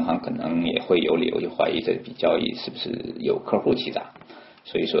这个银行可能也会有理由去怀疑这笔交易是不是有客户欺诈。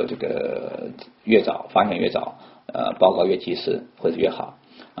所以说这个越早发现越早，报告越及时或者越好。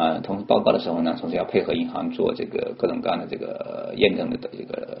同时报告的时候呢，同时要配合银行做这个各种各样的这个验证的这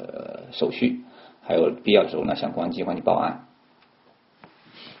个手续，还有必要的时候呢，向公安机关去报案。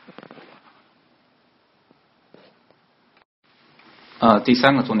第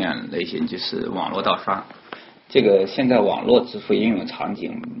3个重点类型就是网络盗刷。这个现在网络支付应用场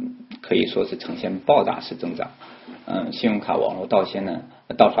景可以说是呈现爆炸式增长。信用卡网络盗刷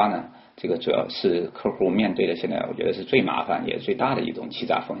呢，这个主要是客户面对的，现在我觉得是最麻烦也是最大的一种欺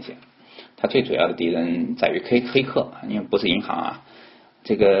诈风险。它最主要的敌人在于黑客，因为不是银行啊。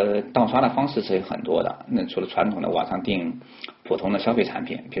这个盗刷的方式是有很多的，那除了传统的网上订普通的消费产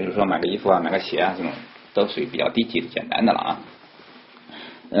品，比如说买个衣服啊、买个鞋啊，这种都属于比较低级的简单的了啊。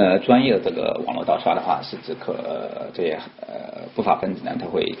专业的这个网络盗刷的话，是指这些不法分子呢，他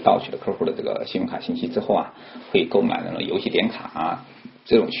会盗取了客户的这个信用卡信息之后啊，会购买那种游戏点卡啊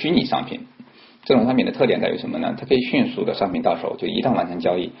这种虚拟商品。这种商品的特点在于什么呢？它可以迅速的商品到手，就一旦完成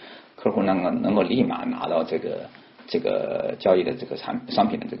交易，客户能够立马拿到这个交易的这个商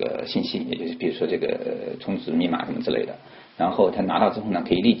品的这个信息，也就是比如说这个充值密码什么之类的。然后他拿到之后呢，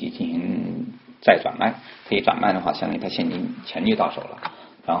可以立即进行再转卖，可以转卖的话，相当于他现金钱就到手了。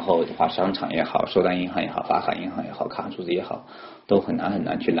然后的话，商场也好，收单银行也好，发卡银行也好，卡数字也好，都很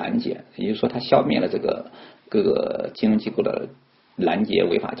难去拦截。也就是说，它消灭了这个各个金融机构的拦截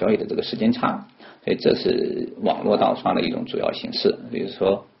违法交易的这个时间差。所以这是网络盗刷的一种主要形式。比如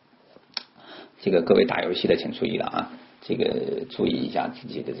说，这个各位打游戏的请注意了啊，这个注意一下自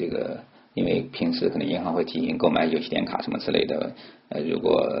己的这个，因为平时可能银行会提醒购买游戏点卡什么之类的，如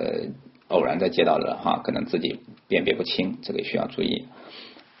果偶然再接到的话，可能自己辨别不清，这个需要注意。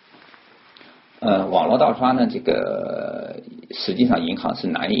网络盗刷呢，这个实际上银行是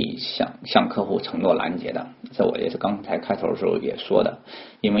难以向客户承诺拦截的，这我也是刚才开头的时候也说的，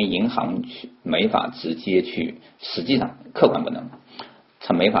因为银行没法直接去，实际上客观不能，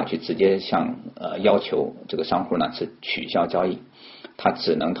他没法去直接向要求这个商户呢是取消交易，他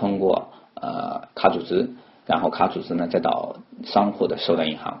只能通过卡组织，然后卡组织呢再到商户的收单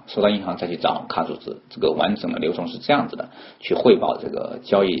银行，收单银行再去找卡组织，这个完整的流程是这样子的，去汇报这个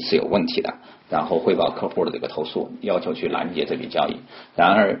交易是有问题的，然后汇报客户的这个投诉，要求去拦截这笔交易。然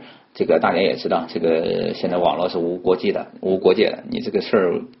而这个大家也知道，这个现在网络是无国界的，你这个事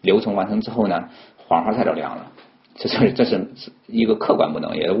儿流程完成之后呢，黄花菜都凉了，这是一个客观不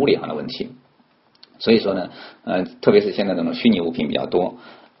能，也是物理上的问题。所以说呢，特别是现在这种虚拟物品比较多，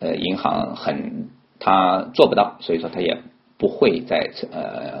银行他做不到，所以说他也不会在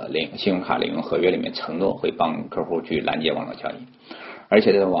信用卡领用合约里面承诺会帮客户去拦截网络交易。而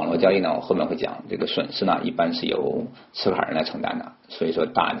且这个网络交易呢，我后面会讲，这个损失呢一般是由持卡人来承担的，所以说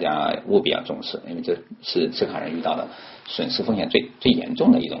大家务必要重视，因为这是持卡人遇到的损失风险最严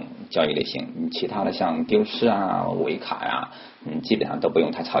重的一种交易类型。其他的像丢失啊、违卡呀，基本上都不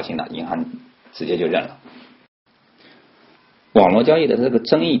用太操心了，银行直接就认了。网络交易的这个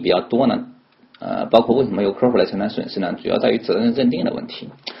争议比较多呢，包括为什么由客户来承担损失呢？主要在于责任认定的问题。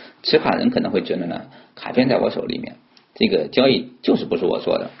持卡人可能会觉得呢，卡片在我手里面，这个交易就是不是我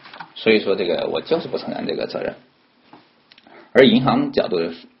做的，所以说这个我就是不承担这个责任。而银行角度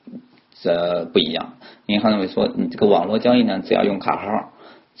不一样，银行认为说，你这个网络交易呢，只要用卡号、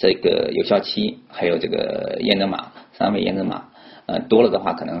这个有效期，还有这个验证码，3位验证码，多了的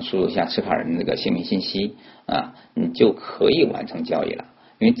话可能输入一下持卡人这个姓名信息啊，你就可以完成交易了。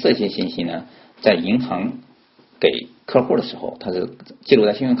因为这些信息呢，在银行给客户的时候，它是记录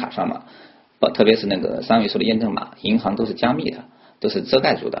在信用卡上嘛，特别是那个3位数的验证码，银行都是加密的，都是遮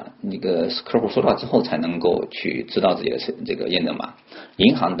盖住的，那个客户收到之后才能够去知道自己的这个验证码。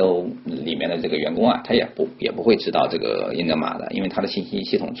银行都里面的这个员工啊，他也不会知道这个验证码的，因为他的信息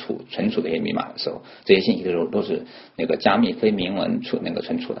系统存储这些密码的时候，这些信息的时候都是那个加密非明文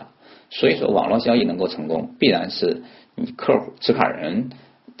存储的。所以说网络交易能够成功，必然是你客户持卡人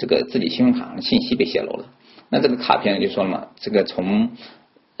这个自己信用卡上的信息被泄露了。那这个卡片就说了嘛，这个从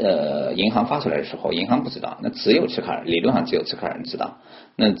银行发出来的时候，银行不知道，那理论上只有持卡人知道。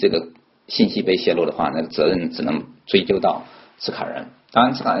那这个信息被泄露的话，那个责任只能追究到持卡人。当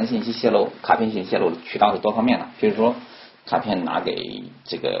然，持卡人信息泄露、卡片信息泄露的渠道是多方面的，比如说卡片拿给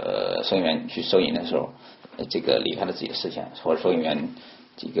这个收银员去收银的时候，这个离开了自己的视线，或者收银员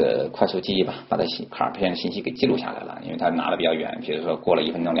这个快速记忆吧，把他卡片信息给记录下来了，因为他拿的比较远，比如说过了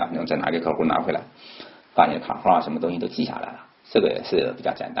1分钟、2分钟再拿给客户拿回来，把你的卡号啊什么东西都记下来了，这个也是比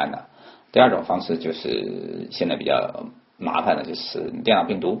较简单的。第二种方式就是现在比较麻烦的，就是电脑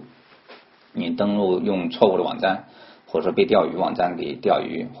病毒，你登录用错误的网站，或者说被钓鱼网站给钓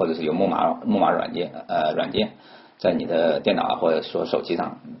鱼，或者是有木马软件在你的电脑或者说手机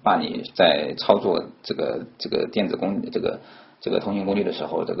上，把你在操作这个电子这个通信工具的时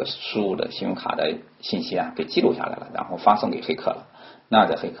候，这个输入的信用卡的信息啊给记录下来了，然后发送给黑客了。那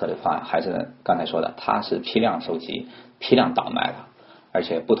这黑客的话，还是刚才说的，它是批量收集、批量倒卖的，而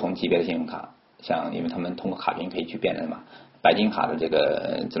且不同级别的信用卡，像因为他们通过卡片可以去辨认嘛，白金卡的这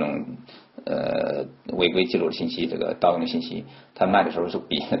种违规记录的信息，这个盗用的信息，它卖的时候是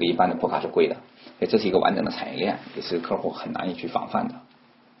比那个一般的破卡是贵的，所以这是一个完整的产业链，也是客户很难以去防范的。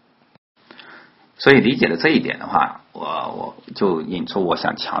所以理解了这一点的话，我就引出我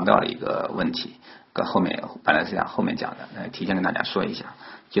想强调的一个问题，跟后面本来是想后面讲的，提前跟大家说一下，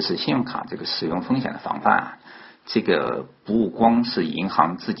就是信用卡这个使用风险的防范啊，这个不光是银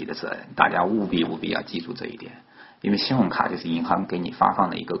行自己的责任，大家务必要记住这一点，因为信用卡就是银行给你发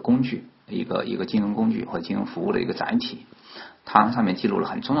放的一个工具，一个金融工具或者金融服务的一个载体，它上面记录了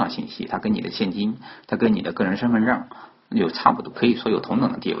很重要的信息，它跟你的现金，它跟你的个人身份证有差不多，可以说有同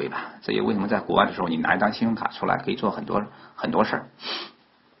等的地位吧。这也为什么在国外的时候，你拿一张信用卡出来可以做很多事儿。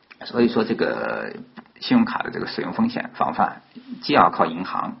所以说这个信用卡的这个使用风险防范，既要靠银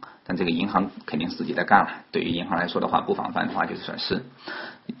行，但这个银行肯定是自己在干了，对于银行来说的话，不防范的话就是损失，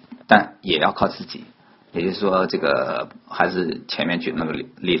但也要靠自己。也就是说，这个还是前面举的那个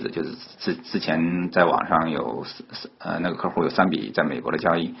例子，就是之前在网上有那个客户有3笔在美国的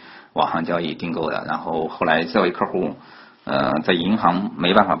交易，网上交易订购的，然后后来这位客户在银行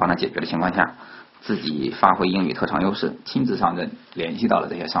没办法帮他解决的情况下，自己发挥英语特长优势，亲自上阵联系到了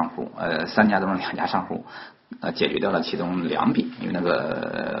这些商户，3家中的2家商户，解决掉了其中2笔，因为那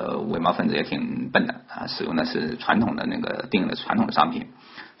个伪冒分子也挺笨的啊，使用的是传统的那个定的传统的商品。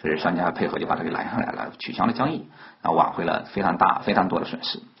所以商家配合就把它给拦下来了，取消了交易，然后挽回了非常多的损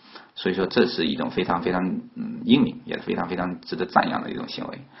失。所以说这是一种非常英明，也是非常值得赞扬的一种行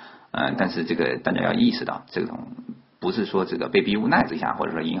为。但是这个大家要意识到，这种不是说这个被逼无奈之下，或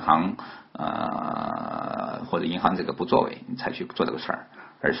者说银行这个不作为才去做这个事儿，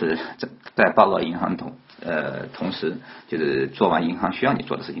而是在报告银行同时，就是做完银行需要你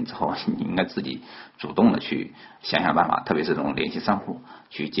做的事情之后，你应该自己主动的去想办法，特别是这种联系商户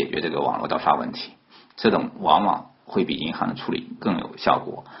去解决这个网络盗刷问题，这种往往会比银行的处理更有效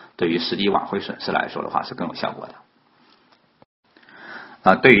果，对于实际挽回损失来说的话是更有效果的。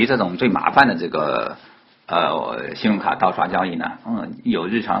对于这种最麻烦的这个信用卡盗刷交易呢，有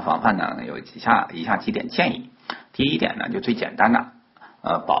日常防范呢，有以下几点建议。第一点呢，就最简单的，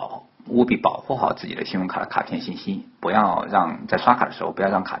务必保护好自己的信用卡的卡片信息，不要在刷卡的时候不要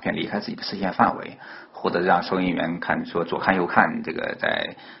让卡片离开自己的视线范围，或者让收银员说左看右看，这个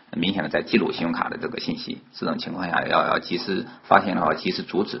明显的在记录信用卡的这个信息。这种情况下要及时发现的话及时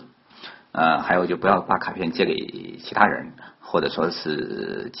阻止。还有就不要把卡片借给其他人，或者说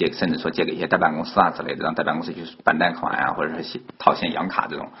是甚至说借给一些代办公司啊之类的，让代办公司去办贷款啊，或者是套现养卡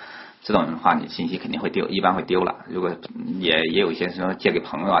这种的话，你信息肯定会丢，一般会丢了。如果也有一些说借给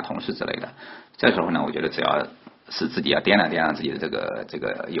朋友啊、同事之类的，这时候呢，我觉得只要是自己要掂量自己的这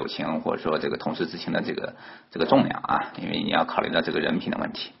个友情，或者说这个同事之情的这个重量啊，因为你要考虑到这个人品的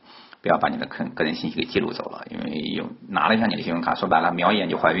问题。不要把你的个人信息给记录走了，因为拿了一下你的信用卡，说白了瞄一眼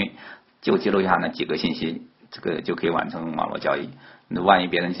就怀孕，就记录一下那几个信息，这个就可以完成网络交易。那万一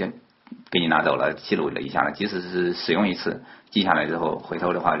别人先给你拿走了，记录了一下呢，即使是使用一次记下来之后，回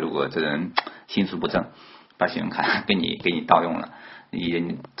头的话，如果这人心术不正，把信用卡给你盗用了，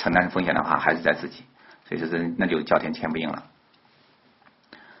你承担风险的话还是在自己，所以那就叫天签不应了。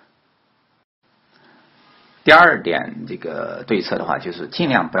第二点，这个对策的话，就是尽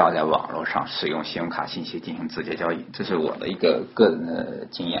量不要在网络上使用信用卡信息进行直接交易，这是我的一个个人的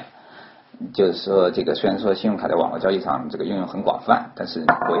经验。就是说，这个虽然说信用卡在网络交易上这个应用很广泛，但是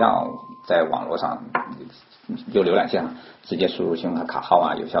不要在网络上就浏览器上直接输入信用卡卡号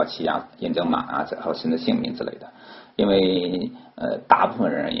啊、有效期啊、验证码啊，还有甚至姓名之类的，因为大部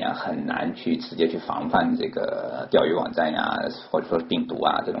分人而言很难去直接去防范这个钓鱼网站呀，或者说病毒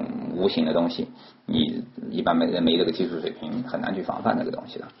啊这种无形的东西，你一般没这个技术水平，很难去防范这个东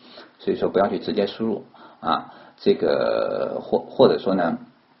西的。所以说不要去直接输入啊，这个或者说呢，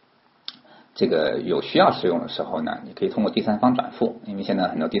这个有需要使用的时候呢，你可以通过第三方转付，因为现在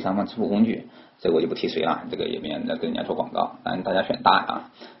很多第三方支付工具，这个我就不提谁了，这个也免得跟人家做广告，当然大家选大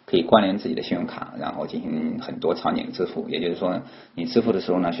啊，可以关联自己的信用卡，然后进行很多场景支付。也就是说，你支付的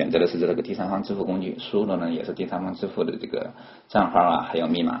时候呢，选择的是这个第三方支付工具，输入的呢也是第三方支付的这个账号啊，还有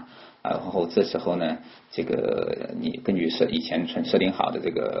密码。然后这时候呢，这个你根据以前设定好的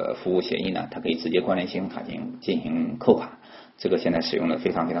这个服务协议呢，它可以直接关联信用卡进行扣卡。这个现在使用的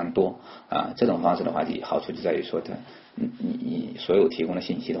非常多啊，这种方式的话，好处就在于说你所有提供的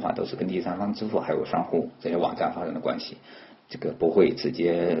信息的话，都是跟第三方支付还有商户这些网站发生的关系，这个不会直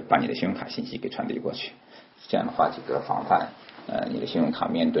接把你的信用卡信息给传递过去。这样的话，这个防范你的信用卡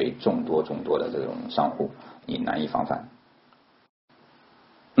面对众多的这种商户，你难以防范。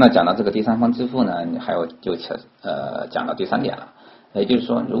那讲到这个第三方支付呢，还有就讲到第3点了，也就是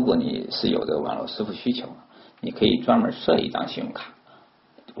说，如果你是有这个网络支付需求，你可以专门设一张信用卡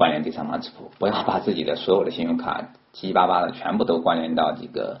关联第三方支付，不要把自己的所有的信用卡七七八八的全部都关联到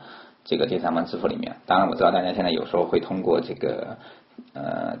这个第三方支付里面。当然我知道大家现在有时候会通过这个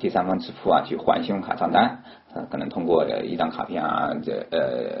第三方支付啊去还信用卡账单，可能通过一张卡片啊，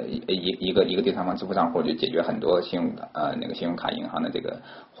一个第三方支付账户就解决很多信用卡银行的这个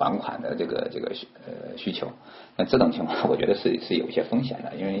还款的这个需求。那这种情况我觉得是有一些风险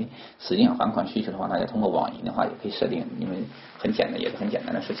的，因为实际上还款需求的话，大家通过网银的话也可以设定，因为很简单，也是很简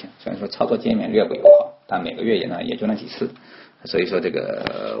单的事情。虽然说操作界面略不友好，但每个月也就那几次，所以说这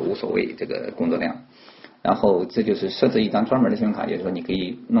个无所谓这个工作量。然后这就是设置一张专门的信用卡，也就是说你可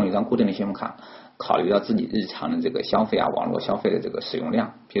以弄一张固定的信用卡，考虑到自己日常的这个消费啊，网络消费的这个使用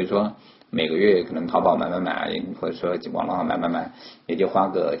量，比如说每个月可能淘宝买，或者说网络上买，也就花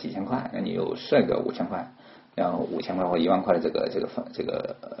个几千块，那你有设个5000块，然后5000块或1万块的这个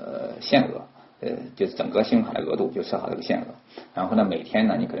限额，就是整个信用卡的额度就设好这个限额。然后呢，每天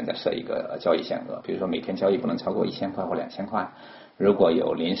呢你可能再设一个交易限额，比如说每天交易不能超过1000块或2000块。如果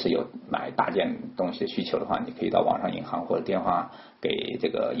临时有买大件东西的需求的话，你可以到网上银行或者电话给这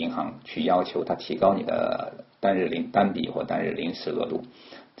个银行去要求他提高你的单笔或单日临时额度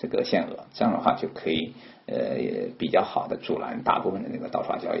这个限额，这样的话就可以比较好的阻拦大部分的那个盗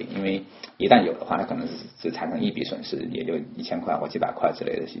刷交易。因为一旦有的话，它可能只产生一笔损失，也就1000块或几百块之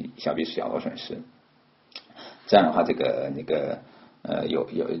类的小额损失。这样的话，有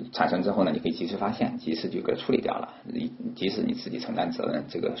产生之后呢，你可以及时发现，及时就给处理掉了，即使你自己承担责任，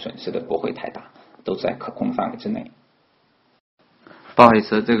这个损失的不会太大，都在可控范围之内。不好意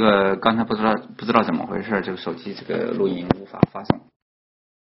思，这个刚才不知道怎么回事，这个手机这个录音无法发送。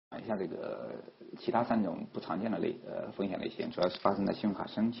讲一下这个其他3种不常见的风险类型，主要是发生在信用卡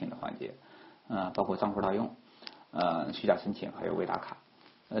申请的环节，包括账户盗用、虚假申请还有未打卡。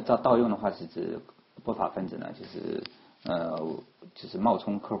盗用的话是指不法分子呢，就是冒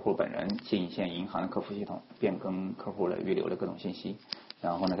充客户本人进线银行的客服系统，变更客户的预留的各种信息，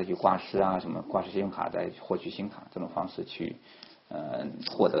然后呢再去挂失啊，什么挂失信用卡，再获取新卡，这种方式去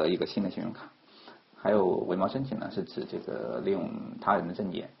获得一个新的信用卡。还有伪冒申请呢，是指这个利用他人的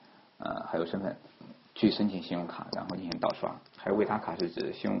证件还有身份去申请信用卡，然后进行盗刷。还有未打卡是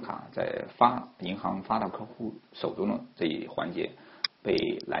指信用卡在银行发到客户手中的这一环节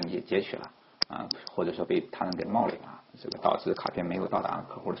被拦截截取了或者说被他人给冒领了，这个导致卡片没有到达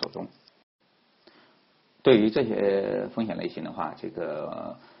客户的手中。对于这些风险类型的话，这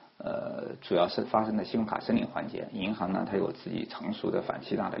个主要是发生在信用卡申领环节。银行呢，它有自己成熟的反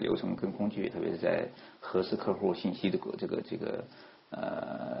欺诈的流程跟工具，特别是在核实客户信息的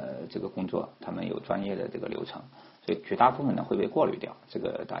这个工作，他们有专业的这个流程，所以绝大部分呢会被过滤掉，这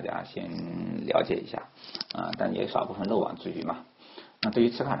个大家先了解一下但也少部分漏网之鱼嘛。那对于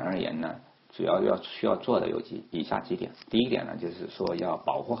持卡人而言呢，主要需要做的有以下几点。第一点呢，就是说要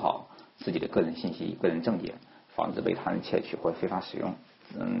保护好自己的个人信息、个人证件，防止被他人窃取或非法使用。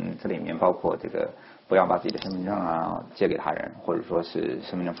这里面包括这个不要把自己的身份证借给他人，或者说是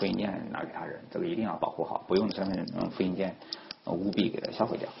身份证复印件拿给他人，这个一定要保护好。不用的身份证复印件务必给它销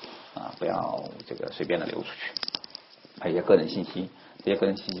毁掉不要这个随便的流出去。还有一些个人信息，这些个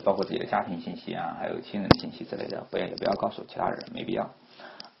人信息包括自己的家庭信息还有亲人的信息之类的，也不要告诉其他人，没必要。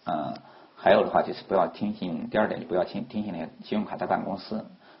还有的话就是不要听信，第二点就不要听信那些信用卡贷款公司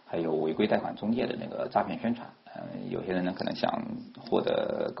还有违规贷款中介的那个诈骗宣传。有些人呢可能想获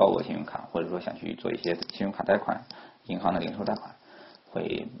得高额信用卡，或者说想去做一些信用卡贷款、银行的零售贷款，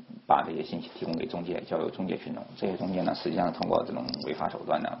会把这些信息提供给中介，交由中介去弄。这些中介呢，实际上通过这种违法手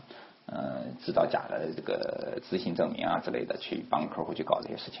段呢，制造假的这个资信证明之类的，去帮客户去搞这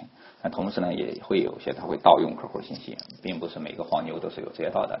些事情。那同时呢，也会有些他会盗用客户的信息，并不是每个黄牛都是有职业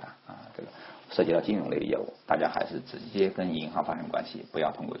道德的这个涉及到金融类的业务，大家还是直接跟银行发生关系，不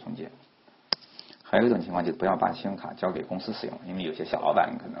要通过中介。还有一种情况就是不要把信用卡交给公司使用，因为有些小老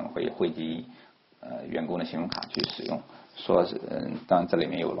板可能会汇集员工的信用卡去使用，说是当然这里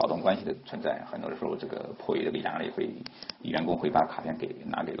面有劳动关系的存在，很多的时候这个迫于这个压力员工会把卡片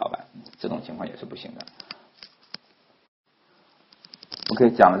拿给老板，这种情况也是不行的。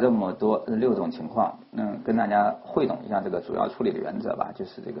OK， 讲了这么多6种情况，跟大家汇总一下这个主要处理的原则吧，就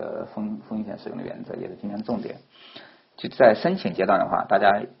是这个风险使用的原则，也是今天的重点。就在申请阶段的话，大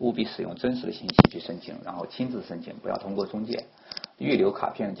家务必使用真实的信息去申请，然后亲自申请，不要通过中介。预留卡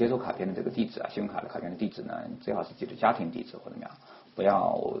片、接收卡片的这个地址信用卡的卡片的地址呢，最好是记住家庭地址或怎么样，不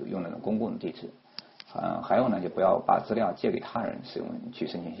要用那种公共的地址。还有呢，就不要把资料借给他人使用去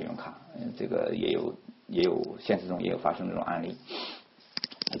申请信用卡，这个也有现实中也有发生这种案例，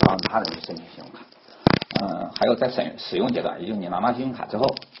帮他人去申请信用卡。还有在使用阶段，也就是你拿到信用卡之后，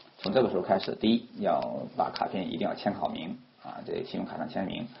从这个时候开始，第一要把卡片一定要签好名在信用卡上签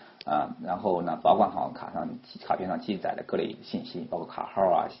名然后呢保管好卡片上记载的各类信息，包括卡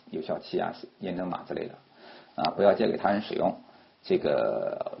号有效期验证码之类的不要借给他人使用。这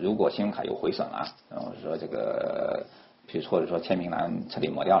个如果信用卡有毁损了，然后说这个或者说签名栏彻底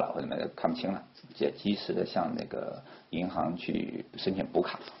磨掉了或者看不清了，及时的向那个银行去申请补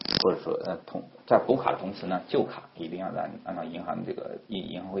卡，或者说在补卡的同时呢，旧卡一定要按照银行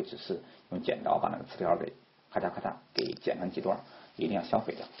银行会指示用剪刀把那个磁条给咔嚓咔嚓给剪成几段，一定要销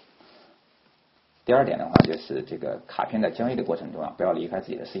毁掉。第二点的话，就是这个卡片在交易的过程中不要离开自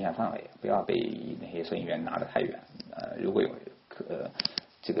己的视线范围，不要被那些收银员拿得太远。如果有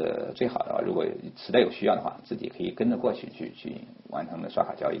这个最好的话，如果实在有需要的话，自己可以跟着过去完成的刷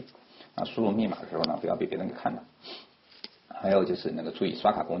卡交易。输入密码的时候呢，不要被别人给看到。还有就是那个注意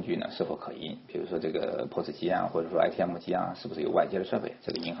刷卡工具呢是否可疑，比如说这个 POS 机或者说 ATM 机是不是有外接的设备，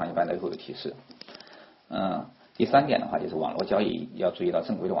这个银行一般都会有提示。第三点的话，就是网络交易要注意到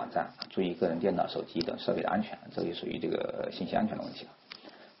正规的网站，注意个人电脑、手机等设备的安全，这也属于这个信息安全的问题了。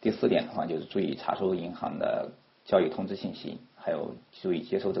第四点的话，就是注意查收银行的交易通知信息，还有注意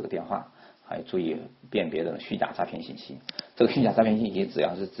接收这个电话，还有注意辨别的虚假诈骗信息。这个虚假诈骗信息只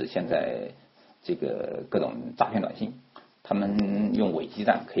要是指现在这个各种诈骗短信，他们用伪基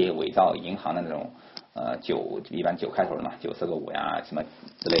站可以伪造银行的那种一般9开头的嘛，94个5什么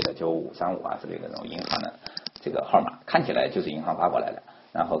之类的，9535之类的那种银行的这个号码，看起来就是银行发过来的，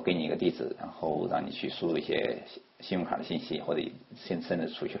然后给你一个地址，然后让你去输入一些信用卡的信息或者甚至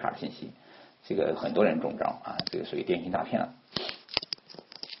储蓄卡的信息，这个很多人中招这个属于电信诈骗了。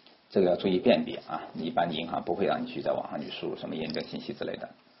这个要注意辨别一般银行不会让你去在网上去输入什么验证信息之类的。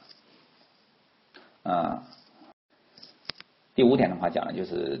第5点的话讲的就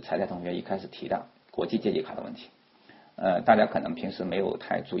是彩彩同学一开始提的国际借记卡的问题。大家可能平时没有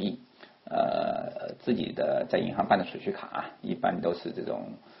太注意，自己的在银行办的储蓄卡一般都是这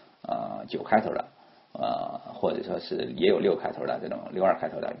种9开头的，或者说是也有6开头的这种62开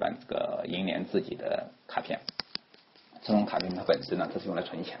头的，一般这个银联自己的卡片。这种卡片的本质呢，它是用来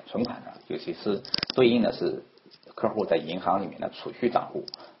存款的，尤其是对应的是客户在银行里面的储蓄账户，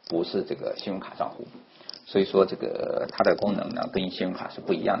不是这个信用卡账户。所以说这个它的功能呢跟信用卡是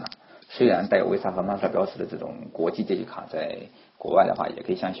不一样的。虽然带有威萨和曼萨标识的这种国际借记卡在国外的话也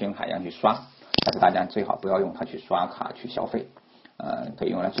可以像信用卡一样去刷，但是大家最好不要用它去刷卡去消费，可以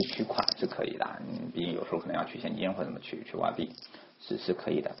用来去取款是可以的，毕竟有时候可能要取现金或者什么去挖币是可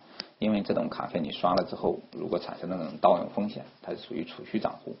以的。因为这种卡片你刷了之后，如果产生那种盗用风险，它是属于储蓄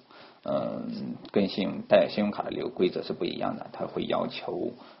账户，跟带信用卡的规则是不一样的，它会要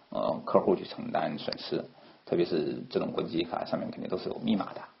求客户去承担损失，特别是这种国际卡上面肯定都是有密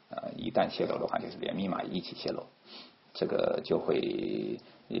码的，一旦泄露的话，就是连密码一起泄露，这个就会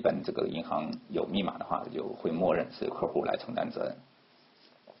一般这个银行有密码的话，就会默认是客户来承担责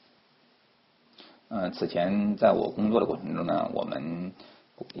任。此前在我工作的过程中呢，我们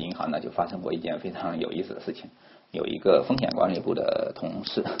银行呢就发生过一件非常有意思的事情，有一个风险管理部的同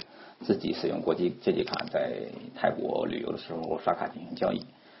事自己使用国际借记卡在泰国旅游的时候刷卡进行交易，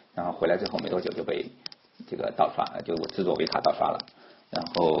然后回来之后没多久就被这个盗刷，就制作伪卡盗刷了，然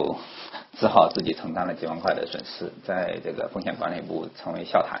后只好自己承担了几万块的损失，在这个风险管理部成为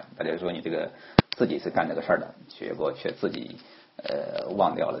笑谈。大家说你这个自己是干这个事儿的，结果却自己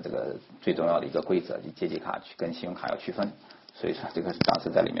忘掉了这个最重要的一个规则，就借记卡跟信用卡要区分。所以说这个当时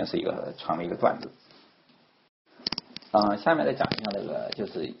在里面是传了一个段子。下面再讲一下这个，就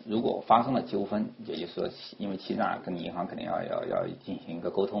是如果发生了纠纷，也就是说因为欺诈跟银行肯定要进行一个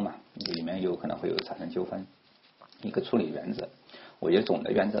沟通嘛，里面有可能会有产生纠纷，一个处理原则，我觉得总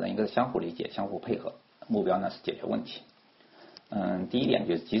的原则呢应该是相互理解、相互配合，目标呢是解决问题。第一点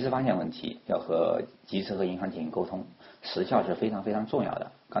就是及时发现问题，及时和银行进行沟通，时效是非常非常重要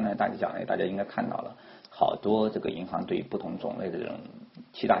的。刚才大家讲的，大家应该看到了，好多这个银行对于不同种类的这种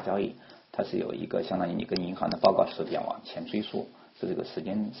欺诈交易，它是有一个相当于你跟银行的报告时点往前追溯，这个时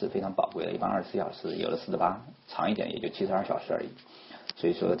间是非常宝贵的，一般24小时，有的48，长一点也就72小时而已。所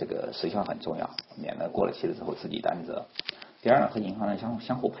以说这个时效很重要，免得过了期了之后自己担责。第二呢，和银行呢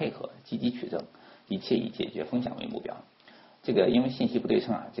相互配合，积极取证，一切以解决风险为目标。这个因为信息不对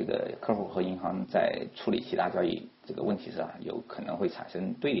称这个客户和银行在处理其他交易这个问题上有可能会产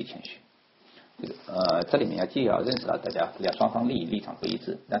生对立情绪。这里面既要认识到大家双方立场不一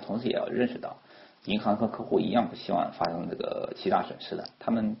致，但同时也要认识到银行和客户一样不希望发生这个欺诈损失的，他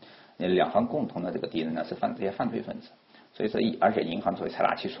们两方共同的这个敌人呢是这些犯罪分子。所以说而且银行作为财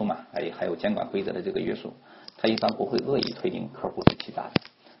大气粗嘛，还有监管规则的这个约束，他一般不会恶意推定客户是欺诈的。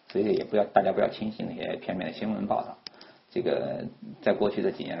所以也大家不要轻信那些片面的新闻报道。这个在过去这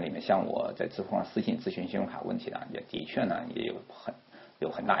几年里面，像我在知乎上私信咨询信用卡问题的，也的确呢也有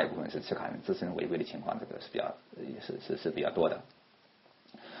很大一部分是持卡人自身违规的情况，这个是比较多的。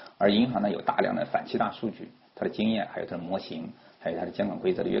而银行呢有大量的反欺诈数据，它的经验还有它的模型，还有它的监管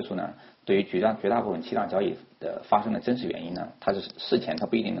规则的约束呢，对于绝大部分欺诈交易的发生的真实原因呢，它是事前它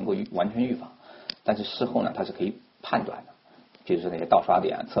不一定能够完全预防，但是事后呢它是可以判断的。比如说那些盗刷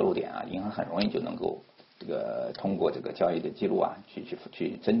点、侧录点啊，银行很容易就能够这个通过这个交易的记录啊，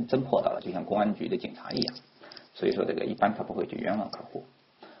去侦破到了，就像公安局的警察一样。所以说这个一般他不会去冤枉客户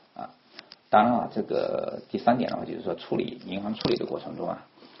啊。当然了，这个第三点的话，就是说银行处理的过程中啊，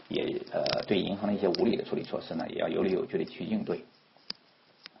也对银行的一些无理的处理措施呢，也要有理有据的去应对。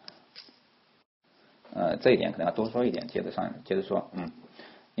这一点可能要多说一点，接着说，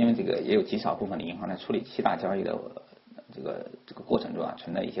因为这个也有极少部分的银行在处理欺诈交易的这个过程中啊，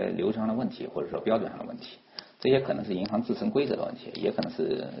存在一些流程上的问题，或者说标准上的问题。这些可能是银行自身规则的问题，也可能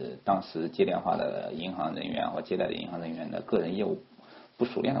是当时接电话的银行人员或接待的银行人员的个人业务不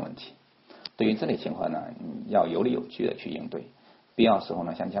熟练的问题。对于这类情况呢，要有理有据的去应对，必要时候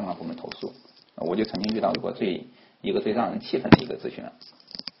呢向监管部门投诉。我就曾经遇到过一个最让人气愤的一个咨询，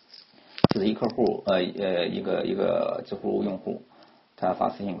就是一客户一个知乎用户，他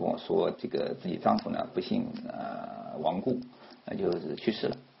发私信跟我说，这个自己丈夫呢不幸亡故，就是去世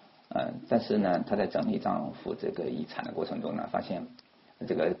了。但是呢，他在整理丈夫这个遗产的过程中呢，发现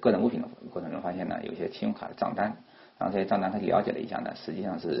这个个人物品的过程中发现呢，有些信用卡的账单，然后这些账单他了解了一下呢，实际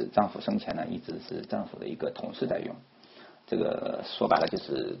上是丈夫生前呢一直是丈夫的一个同事在用。这个说白了就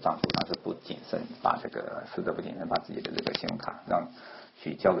是丈夫当时不谨慎，死者不谨慎把自己的这个信用卡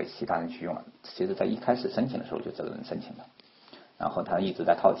去交给其他人去用了。其实在一开始申请的时候就这个人申请的，然后他一直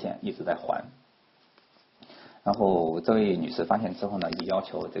在套现，一直在还。然后这位女士发现之后呢，也要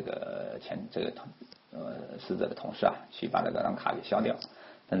求这个死者的同事啊，去把这张卡给销掉。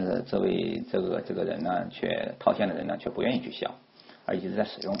但是这个人呢，套现的人呢，却不愿意去销，而一直在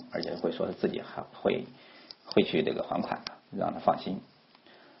使用，而且会说是自己还会去这个还款的，让他放心。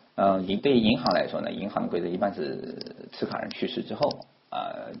对于银行来说呢，银行的规则一般是持卡人去世之后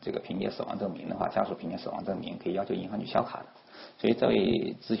这个凭借死亡证明的话，家属凭借死亡证明可以要求银行去销卡的。所以这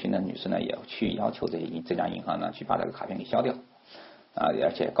位咨询的女士呢，也去要求这家银行呢去把这个卡片给销掉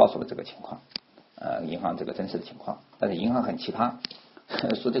而且告诉了这个情况银行这个真实的情况。但是银行很奇葩，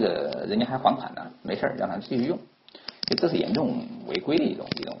说这个人家还还款呢，没事让他继续用，这是严重违规的一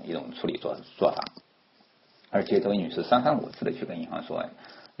种处理做法。而且这位女士三番五次的去跟银行说，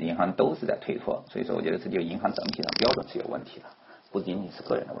银行都是在推脱。所以说我觉得这就银行整体的标准是有问题的，不仅仅是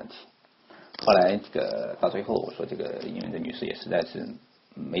个人的问题。后来这个到最后，我说这个因为这女士也实在是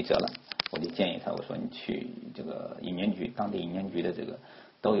没辙了，我就建议她，我说你去这个当地银监局的这个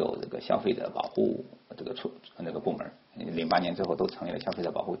都有这个消费者保护这个部门，08年之后都成立了消费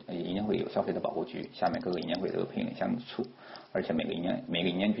者保护银监会有消费者保护局，下面各个银监会都有配领相应的处，而且每个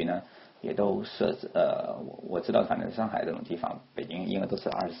银监局呢也都设置我知道反正上海这种地方，北京应该都是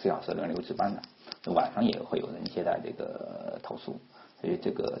24小时轮流值班的，晚上也会有人接待这个投诉。所以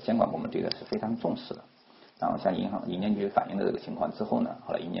这个监管部门对这是非常重视的。然后向银监局反映的这个情况之后呢，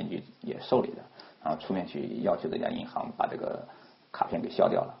后来银监局也受理了，然后出面去要求这家银行把这个卡片给销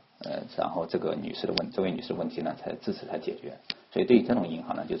掉了。然后这位女士的问题呢才自此才解决。所以对于这种银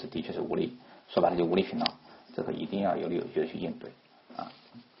行呢，就是的确是无理，说白了就无理取闹，这个一定要有理有据的去应对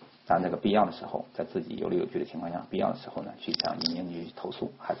当然这个必要的时候，在自己有理有据的情况下，必要的时候呢去向银监局投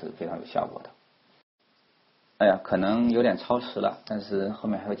诉还是非常有效果的。哎呀，可能有点超时了，但是后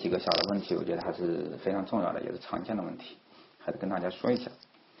面还有几个小的问题，我觉得还是非常重要的，也是常见的问题，还是跟大家说一下。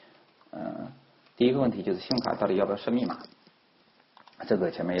第一个问题就是信用卡到底要不要设密码？这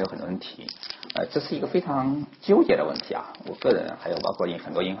个前面也有很多人提，这是一个非常纠结的问题啊。我个人还有包括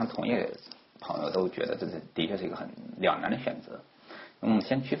很多银行从业朋友都觉得这的确是一个很两难的选择。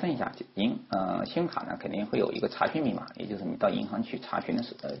先区分一下，信用卡呢肯定会有一个查询密码，也就是你到银行去查询的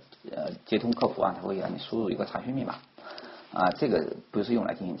时候，接通客服他会让你输入一个查询密码这个不是用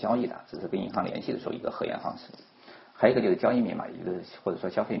来进行交易的，只是跟银行联系的时候一个核验方式。还有一个就是交易密码，也就是或者说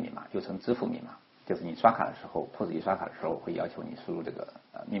消费密码，又称支付密码，就是你刷卡的时候，POS 机刷卡的时候会要求你输入这个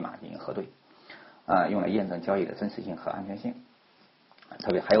密码进行核对用来验证交易的真实性和安全性。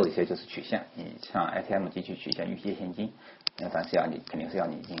特别还有一些就是取现，你像 ATM 机去取现预借现金，但是肯定是要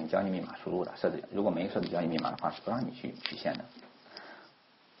你进行交易密码输入的，如果没设置交易密码的话是不让你去取现的。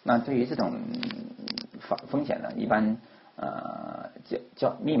那对于这种风险呢，一般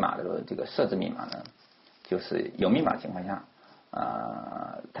叫密码的这个设置密码呢，就是有密码情况下，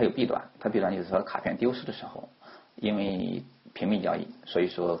它有弊端，它弊端就是说卡片丢失的时候，因为屏蔽交易，所以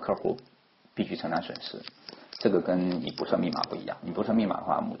说客户必须承担损失。这个跟你不设密码不一样，你不设密码的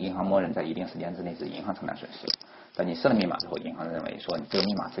话，银行默认在一定时间之内是银行承担损失。但你设了密码之后，银行认为说你这个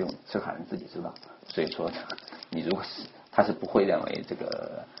密码只有持卡人自己知道，所以说你如果是他是不会认为这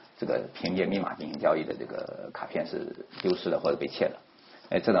个凭借密码进行交易的这个卡片是丢失的或者被窃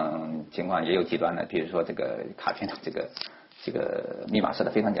的。这种情况也有极端的，比如说这个卡片的这个密码设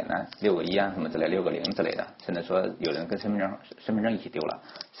的非常简单，6个1啊什么之类，6个0之类的，甚至说有人跟身份证一起丢了，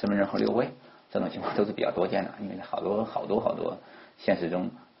身份证后6位，这种情况都是比较多见的，因为好多现实中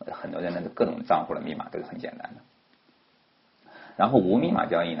很多人的各种账户的密码都是很简单的。然后无密码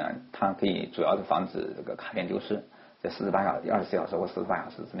交易呢，它可以主要是防止这个卡片丢失，在24小时或48小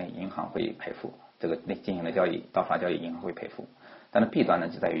时之内，银行会赔付这个进行的交易盗刷交易，银行会赔付。但是弊端呢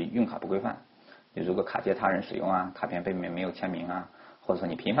就在于用卡不规范，就如果卡借他人使用啊，卡片背面没有签名啊，或者说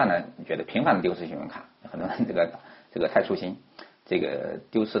你频繁的丢失信用卡，很多人这个太粗心，这个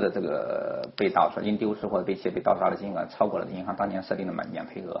丢失的这个被盗刷因丢失或者被窃被盗刷的金额超过了银行当年设定的免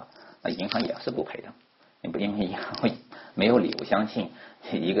赔额，那银行也是不赔的。因为银行会没有理由相信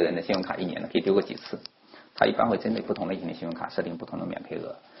一个人的信用卡一年呢可以丢过几次，它一般会针对不同类型的信用卡设定不同的免赔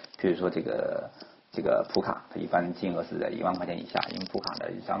额。比如说这个普卡，它一般金额是在1万块钱以下，因为普卡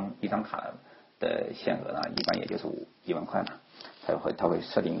的一张卡的限额呢，一般也就是1万块嘛，它会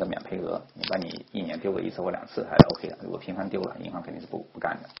设定一个免赔额，你把你一年丢过1次或2次还是 OK 的，如果频繁丢了，银行肯定是不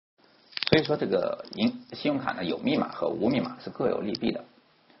干的。所以说这个信用卡呢有密码和无密码是各有利弊的。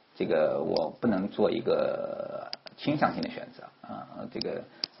这个我不能做一个倾向性的选择这个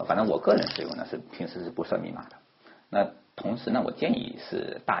反正我个人使用呢是平时是不设密码的。那同时呢，我建议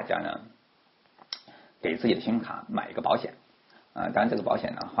是大家呢给自己的信用卡买一个保险当然这个保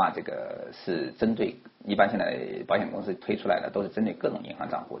险的话，这个是针对一般现在保险公司推出来的都是针对各种银行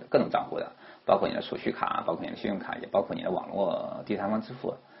账户的，各种账户的，包括你的储蓄卡，包括你的信用卡，也包括你的网络第三方支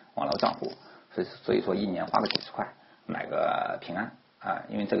付网络账户，所以说一年花个几十块买个平安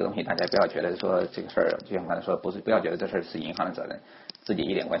因为这个东西大家不要觉得说这个事儿，就像刚才说，不要觉得这事儿是银行的责任，自己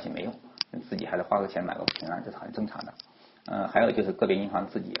一点关系没有，自己还是花个钱买个平安，这是很正常的。还有就是个别银行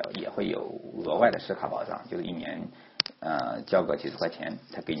自己也会有额外的持卡保障，就是一年交个几十块钱，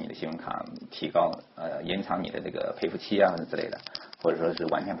才给你的信用卡提高延长你的这个赔付期啊之类的，或者说是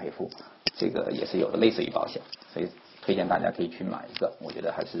完全赔付，这个也是有的，类似于保险，所以推荐大家可以去买一个，我觉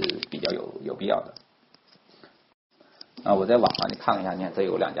得还是比较有必要的。我在网上你看了一下，你看这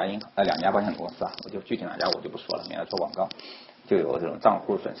有两家保险公司我就具体哪家我就不说了，免得做广告。就有这种账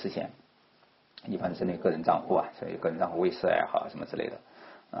户损失险，一般是那个人账户所以个人账户未设也好什么之类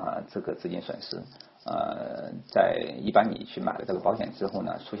的这个资金损失在一般你去买了这个保险之后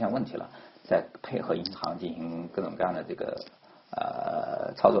呢，出现问题了，再配合银行进行各种各样的这个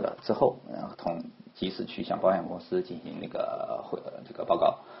操作了之后，然后及时去向保险公司进行这个报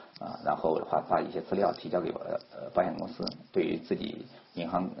告然后的话把一些资料提交给保险公司，对于自己银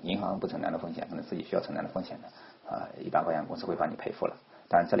行不承担的风险，可能自己需要承担的风险的一般保险公司会帮你赔付了。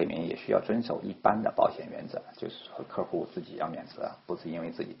当然这里面也需要遵守一般的保险原则，就是说客户自己要免责，不是因为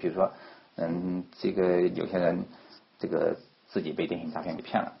自己，比如说这个有些人这个自己被电信诈骗给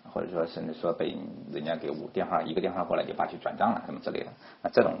骗了，或者说甚至说被人家给一个电话过来就把去转账了什么之类的，那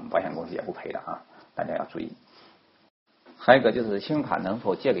这种保险公司也不赔的大家要注意。还有一个就是信用卡能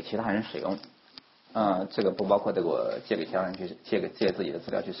否借给其他人使用这个不包括这个借给其他人去借自己的资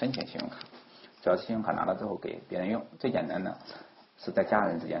料去申请信用卡，只要是信用卡拿到之后给别人用，最简单的是在家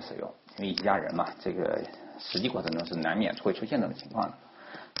人之间使用，因为一家人嘛，这个实际过程中是难免会出现这种情况的。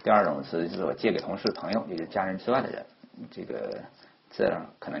第二种是就是我借给同事朋友，也就是家人之外的人，这样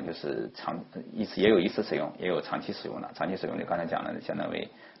可能就是也有一次使用，也有长期使用的。长期使用的刚才讲的相当于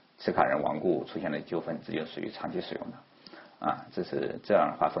持卡人亡故出现了纠纷，这就属于长期使用的这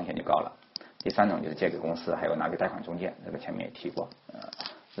样的话风险就高了。第三种就是借给公司，还有拿给贷款中介，这个前面也提过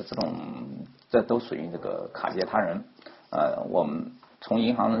这都属于这个卡借他人我们从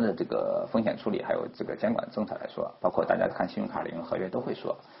银行的这个风险处理还有这个监管政策来说，包括大家看信用卡的营业合约都会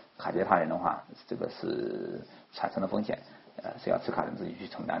说，卡借他人的话，这个是产生的风险是要持卡人自己去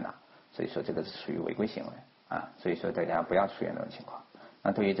承担的，所以说这个是属于违规行为所以说大家不要出现这种情况。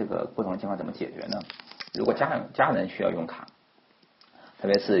那对于这个不同的情况怎么解决呢？如果家人需要用卡，特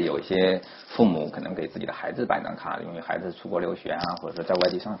别是有一些父母可能给自己的孩子办张卡，因为孩子出国留学或者说在外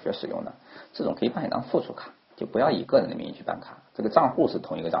地上学使用的，这种可以办一张附属卡，就不要以个人的名义去办卡，这个账户是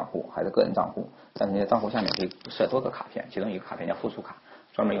同一个账户还是个人账户，但是那些账户下面可以设多个卡片，其中一个卡片叫附属卡，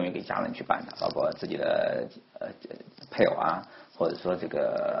专门用于给家人去办的，包括自己的配偶啊，或者说这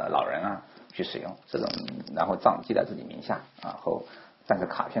个老人啊去使用这种，然后账记在自己名下，然后但是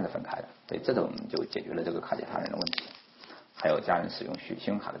卡片是分开的，所以这种就解决了这个卡借他人的问题，还有家人使用信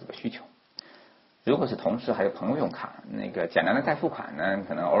用卡的这个需求。如果是同事还有朋友用卡，那个简单的代付款呢，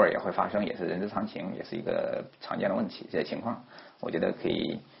可能偶尔也会发生，也是人之常情，也是一个常见的问题。这些情况，我觉得可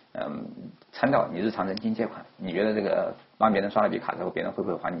以参照你日常人均借款，你觉得这个帮别人刷了笔卡之后，别人会不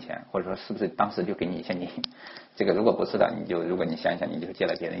会还你钱，或者说是不是当时就给你现金？这个如果不是的，如果你想一想，你就借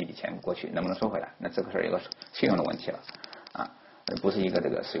了别人一笔钱过去，能不能收回来？那这个是一个信用的问题了啊，不是一个这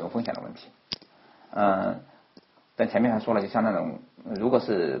个使用风险的问题。但前面还说了，就像那种如果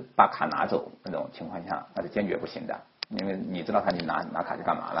是把卡拿走那种情况下，那是坚决不行的，因为你知道他去拿卡去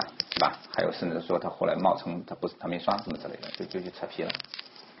干嘛了，是吧？还有甚至说他后来冒充他没刷什么之类的，就去扯皮了。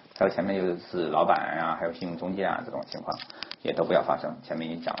还有前面就是老板啊，还有信用中介啊这种情况也都不要发生，前面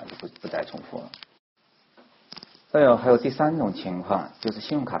已经讲了，就不再重复了。还有第三种情况，就是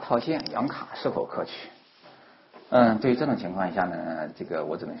信用卡套现养卡是否可取？对于这种情况下呢，这个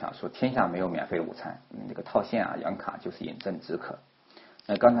我只能想说，天下没有免费的午餐。这个套现啊、养卡就是饮鸩止渴。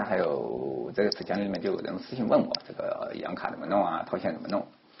刚才还有这个此前里面就有人私信问我，这个养卡怎么弄啊，套现怎么弄？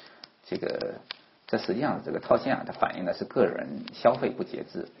这实际上这个套现啊，它反映的是个人消费不节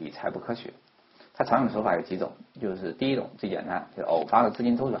制、理财不科学。它常用的手法有几种，就是第一种最简单，就是偶发的资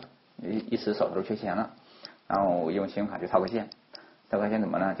金周转，一时手头缺钱了，然后用信用卡去套个现。套个现怎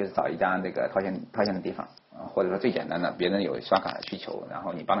么呢？就是找一家这个套现的地方，或者说最简单的，别人有刷卡的需求，然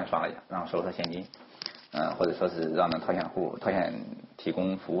后你帮他刷了一下，然后收他现金，或者说是让套现提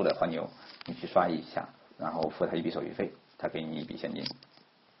供服务的黄牛，你去刷一下，然后付他一笔手续费，他给你一笔现金。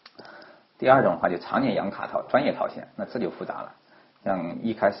第二种的话就常年养卡专业套现，那这就复杂了。像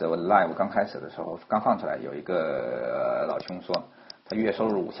一开始我的 live 刚开始的时候，刚放出来，有一个老兄说他月收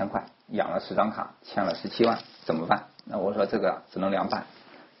入5000块，养了10张卡，欠了17万，怎么办？那我说这个只能凉拌，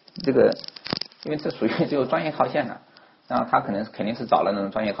这个因为这属于只有专业套现的，然后他肯定是找了那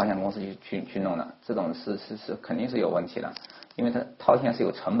种专业套现公司去弄的，这种是肯定是有问题的，因为它套现是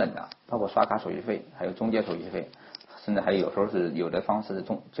有成本的，包括刷卡手续费，还有中介手续费，甚至还有时候是有的方式是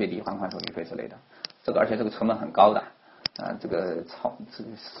最低还款手续费之类的，而且这个成本很高的。这个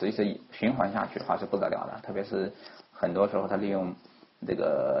实际是循环下去的话是不得了的，特别是很多时候他利用这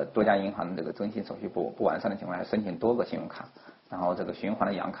个多家银行的这个征信手续不完善的情况下，申请多个信用卡，然后这个循环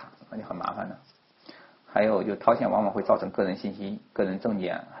的养卡，那就很麻烦的。还有就套现往往会造成个人信息、个人证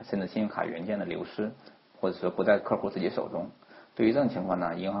件甚至信用卡原件的流失，或者说不在客户自己手中。对于这种情况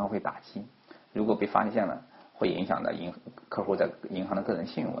呢，银行会打击，如果被发现了，会影响到客户在银行的个人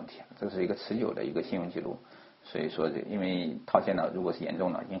信用问题，这是一个持久的一个信用记录。所以说，因为套现呢，如果是严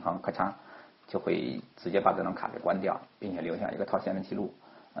重的，银行咔嚓就会直接把这张卡给关掉，并且留下一个套现的记录。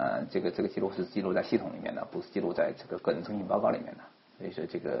这个记录是记录在系统里面的，不是记录在这个个人征信报告里面的。所以说，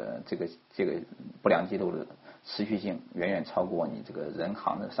这个不良记录的持续性远远超过你这个人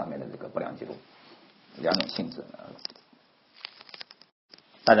行的上面的这个不良记录两种性质。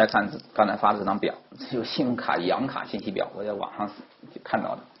大家看刚才发的这张表，这有信用卡养卡信息表，我在网上看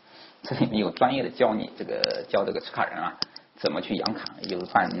到的。这里面有专业的教这个持卡人啊怎么去养卡，有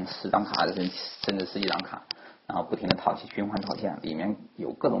办10张卡甚至10几张卡，然后不停的循环套现，里面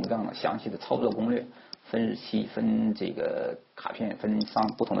有各种各样的详细的操作攻略，分日期，分这个卡片，分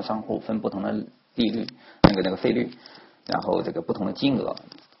不同的商户，分不同的利率，那个费率，然后这个不同的金额，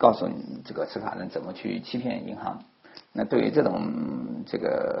告诉你这个持卡人怎么去欺骗银行。那对于这种这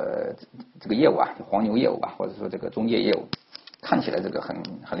个业务啊，黄牛业务吧，或者说这个中介业务，看起来这个很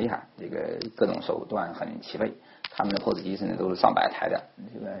厉害，这个各种手段很齐备，他们的 POS 机甚至都是上百台的，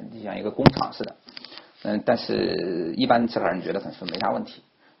这个就像一个工厂似的。但是一般持卡人觉得可能是没啥问题，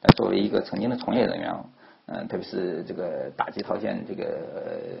但作为一个曾经的从业人员，特别是这个打击套现，这个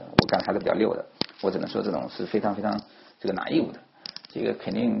我干的还是比较溜的，我只能说这种是非常非常这个难义务的，这个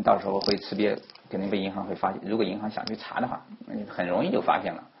肯定到时候会吃瘪，肯定被银行会发现，如果银行想去查的话，很容易就发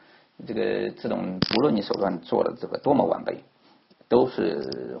现了。这种无论你手段做的这个多么完备，都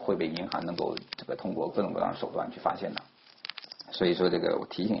是会被银行能够这个通过各种各样的手段去发现的。所以说这个我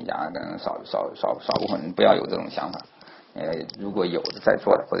提醒一下，可能少部分人不要有这种想法。如果有的在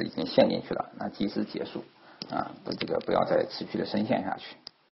做的或者已经陷进去了，那及时结束啊，不要再持续的深陷下去。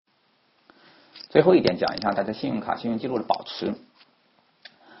最后一点讲一下大家信用卡信用记录的保持。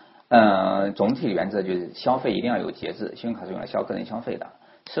总体原则就是消费一定要有节制，信用卡是用来个人消费的，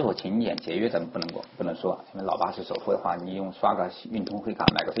是否勤俭节约咱们不能说，因为老爸是首付的话，你用刷个运通会卡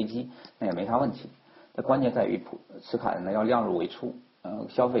买个飞机，那也没啥问题。但关键在于持卡人呢要量入为出，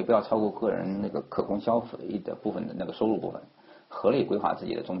消费不要超过个人那个可供消费的部分的那个收入部分，合理规划自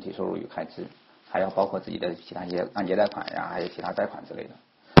己的总体收入与开支，还要包括自己的其他一些按揭贷款呀，还有其他贷款之类的。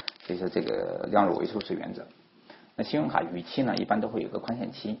所以说这个量入为出是原则。那信用卡逾期呢，一般都会有个宽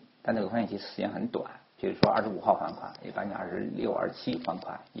限期，但这个宽限期时间很短，比如说25号还款，一般你26、27还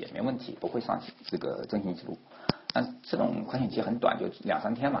款也没问题，不会上这个征信记录。那这种宽限期很短，就2、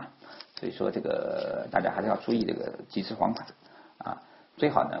3天嘛，所以说这个大家还是要注意这个及时还款啊。最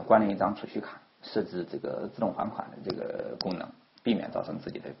好呢关联一张储蓄卡，设置这个自动还款的这个功能，避免造成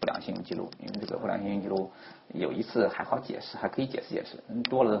自己的不良信用记录。因为这个不良信用记录有一次还好解释，还可以解释，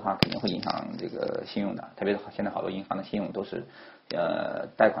多了的话肯定会影响这个信用的。特别是现在好多银行的信用都是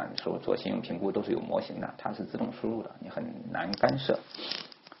贷款的时候做信用评估都是有模型的，它是自动输入的，你很难干涉。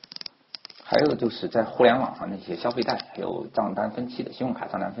还有就是在互联网上那些消费贷，还有账单分期的信用卡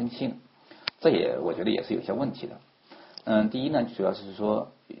账单分期，这也我觉得也是有些问题的。第一呢，主要是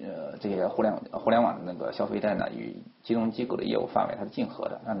说这些互联网的那个消费贷呢，与金融机构的业务范围它是竞合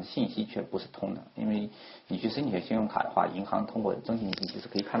的，但是信息却不是通的。因为你去申请信用卡的话，银行通过征信信息是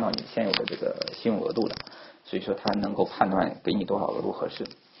可以看到你现有的这个信用额度的，所以说它能够判断给你多少额度合适。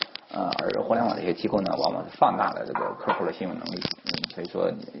而互联网这些机构呢，往往是放大了这个客户的信用能力，所以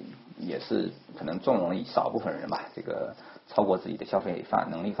说也是可能纵容一少部分人吧，这个超过自己的消费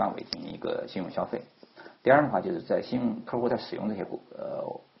能力范围进行一个信用消费。第二的话，就是在客户在使用这些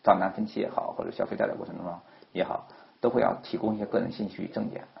账单分期也好，或者消费贷的过程中也好，都会要提供一些个人信息与证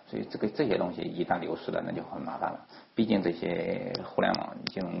件，所以这些东西一旦流失了，那就很麻烦了。毕竟这些互联网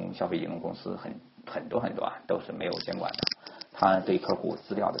消费金融公司很多啊，都是没有监管的，它对客户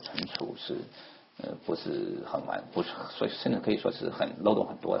资料的存储是不是很完，不是，所以甚至可以说是漏洞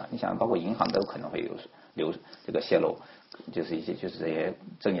很多的。你想，包括银行都可能会有这个泄露，就是这些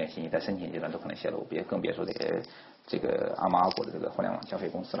证件信息在申请阶段都可能泄露，更别说这个阿猫阿狗的这个互联网消费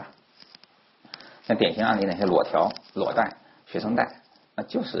公司了。像典型案例那些裸条、裸贷、学生贷，那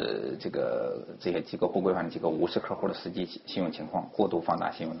就是这些机构不规范的机构无视客户的实际信用情况，过度放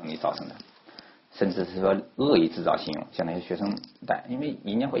大信用能力造成的。甚至是说恶意制造信用，像那些学生贷，因为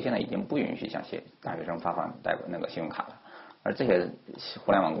银监会现在已经不允许向大学生发放那个信用卡了，而这些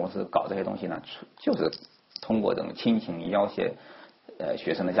互联网公司搞这些东西呢，就是通过这种亲情要挟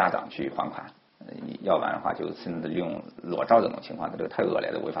学生的家长去还款，要不然的话就甚至利用裸照这种情况，这个太恶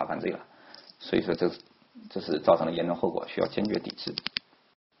劣的违法犯罪了。所以说这是造成了严重后果，需要坚决抵制。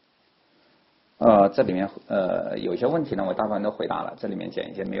这里面有些问题呢，我大部分都回答了。这里面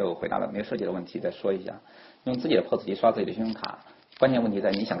捡一些没有回答的、没有涉及的问题再说一下。用自己的 POS 机刷自己的信用卡，关键问题在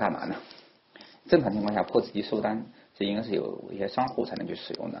你想干嘛呢？正常情况下 POS 机收单是应该是有一些商户才能去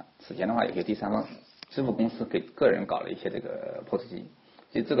使用的。此前的话，有些第三方支付公司给个人搞了一些这个 POS 机，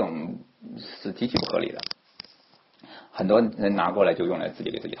其实这种是极其不合理的。很多人拿过来就用来自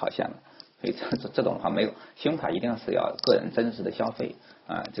己给自己套现了。所以这种的话没有，信用卡一定是要个人真实的消费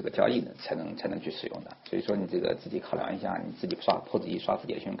这个交易的才能去使用的。所以说你这个自己考量一下，你自己刷 POS 机刷自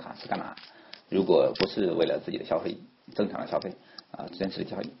己的信用卡是干嘛？如果不是为了自己的消费，正常的消费真实的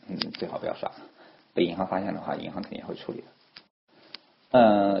交易，最好不要刷。被银行发现的话，银行肯定会处理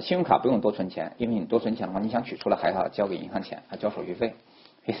的。信用卡不用多存钱，因为你多存钱的话，你想取出来还要交给银行钱，还交手续费，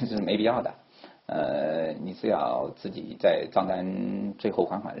这是没必要的。你只要自己在账单最后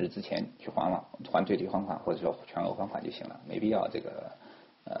还款日之前去还最低还款或者说全额还款就行了，没必要这个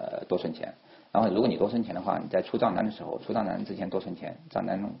多存钱。然后如果你多存钱的话，你在出账单的时候，出账单之前多存钱，账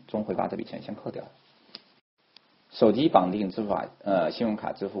单中会把这笔钱先扣掉。手机绑定支付法，信用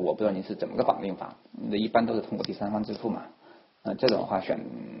卡支付，我不知道你是怎么个绑定法，一般都是通过第三方支付嘛。这种的话选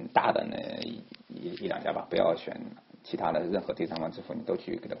大的呢一两家吧，不要选其他的任何第三方支付，你都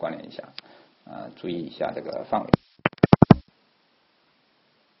去给它关联一下。注意一下这个范围。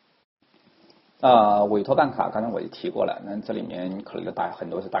委托办卡，刚才我也提过了，那这里面考虑的很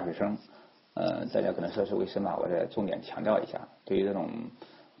多是大学生，大家可能涉世未深吧，我再重点强调一下，对于这种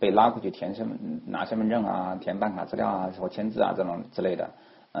被拉过去拿身份证啊、填办卡资料啊、或签字啊这种之类的，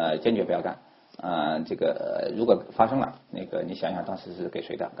坚决不要干。这个如果发生了，你想想当时是给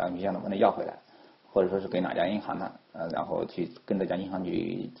谁的，赶紧向他们要回来。或者说是给哪家银行的，然后去跟这家银行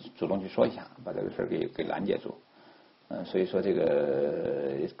去主动去说一下，把这个事给拦截住。所以说这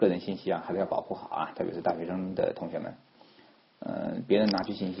个个人信息还是要保护好啊，特别是大学生的同学们。别人拿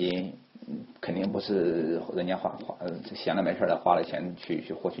取信息，肯定不是人家闲了没事的花了钱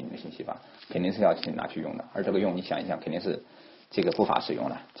去获取你的信息吧，肯定是要去拿去用的。而这个用，你想一想，肯定是这个不法使用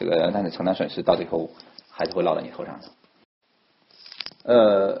了，但是承担损失到最后还是会落到你头上的。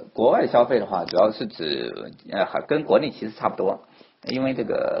国外消费的话，主要是指跟国内其实差不多，因为这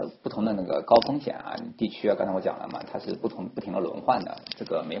个不同的那个高风险啊地区啊，刚才我讲了嘛，它是不停的轮换的，这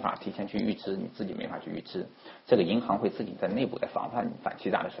个没法提前去预知，你自己没法去预知。这个银行会自己在内部在防范反欺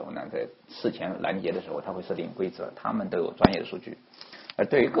诈的时候呢，在事前拦截的时候，它会设定规则，他们都有专业的数据。而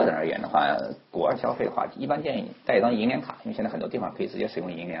对于个人而言的话，国外消费的话，一般建议带一张银联卡，因为现在很多地方可以直接使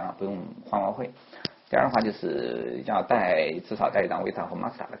用银联啊，不用换外汇。第二的话就是要至少带一张 Visa 和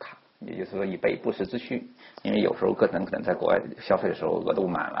Master 的卡，也就是说以备不时之需。因为有时候个人可能在国外消费的时候额度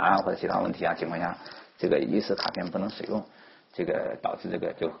满了啊，或者其他问题啊情况下，这个一次卡片不能使用，这个导致这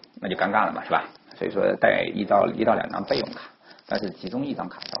个那就尴尬了嘛，是吧？所以说带一到两张备用卡，但是集中一张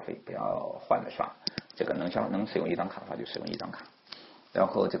卡消费，不要换着刷。这个能使用一张卡的话就使用一张卡。然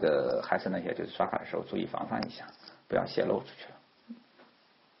后这个还是那些，就是刷卡的时候注意防范一下，不要泄露出去了。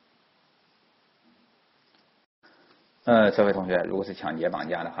这位同学，如果是抢劫绑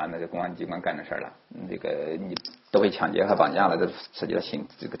架的话，那是公安机关干的事了。这个你都被抢劫和绑架了，这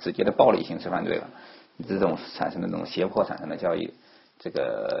直接的暴力刑事犯罪了。这种产生的这种胁迫产生的交易，这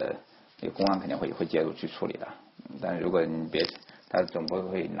个公安肯定会介入去处理的。但是如果你他总不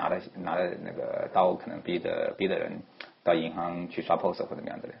会拿着那个刀，可能逼着人到银行去刷 POS 或者怎么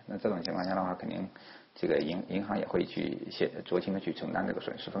样的。那这种情况下的话，肯定这个银行也会去酌情的去承担这个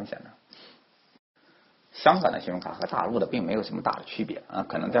损失风险的。香港的信用卡和大陆的并没有什么大的区别啊，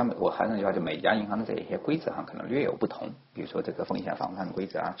可能我还是那句话，就每家银行的这些规则可能略有不同，比如说这个风险防范的规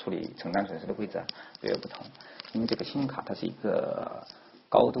则啊，处理承担损失的规则略有不同。因为这个信用卡它是一个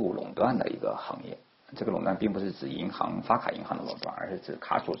高度垄断的一个行业，这个垄断并不是指发卡银行的垄断，而是指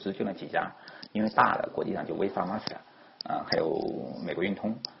卡组织就那几家，因为大的国际上就 Visa Master 还有美国运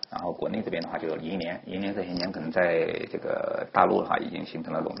通，然后国内这边的话就有银联这些年可能在这个大陆的话已经形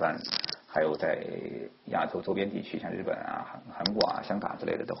成了垄断。还有在亚洲周边地区，像日本啊、韩国啊、香港之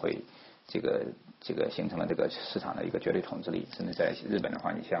类的，都会这个形成了这个市场的一个绝对统治力。甚至在日本的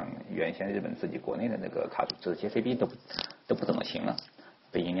话，你像原先日本自己国内的那个卡组织 JCB 都不怎么行了，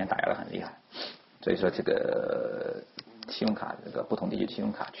被银联打压得很厉害。所以说这个信用卡这个不同地区信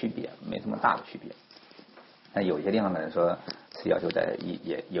用卡区别没这么大的区别。那有些地方呢说是要求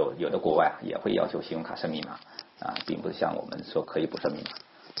有的国外也会要求信用卡设密码啊，并不是像我们说可以不设密码。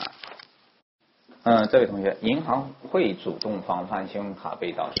这位同学，银行会主动防范信用卡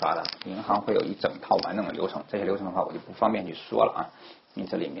被盗刷的，银行会有一整套完整的流程，这些流程的话我就不方便去说了啊，因为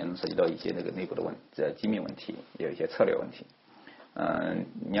这里面涉及到一些这个内部的机密问题，也有一些策略问题。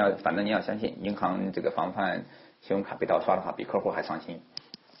反正你要相信，银行这个防范信用卡被盗刷的话，比客户还上心。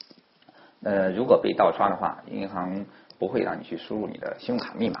如果被盗刷的话，银行不会让你去输入你的信用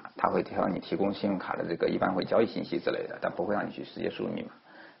卡密码，它会让你提供信用卡的这个一般会交易信息之类的，但不会让你去直接输入密码。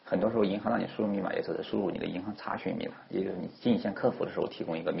很多时候银行让你输入密码也是输入你的银行查询密码，也就是你进线客服的时候提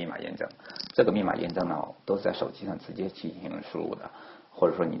供一个密码验证，这个密码验证呢都是在手机上直接进行输入的，或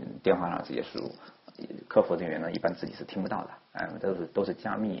者说你电话上直接输入，客服人员呢一般自己是听不到的，都是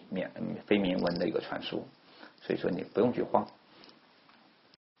加密非明文的一个传输，所以说你不用去慌。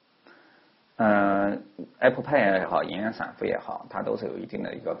Apple Pay 也好，银联闪付也好，它都是有一定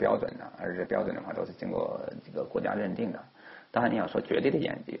的一个标准的，而且标准的话都是经过这个国家认定的。当然你要说绝对的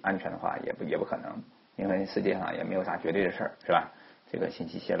安全的话也不可能，因为世界上也没有啥绝对的事儿，是吧？这个信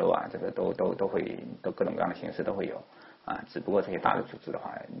息泄露啊，这个都各种各样的形式都会有啊。只不过这些大的组织的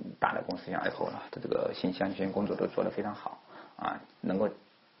话，大的公司像 Apple 了，它这个信息安全工作都做得非常好啊，能够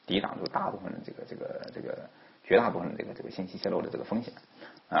抵挡住大部分的绝大部分的这个信息泄露的这个风险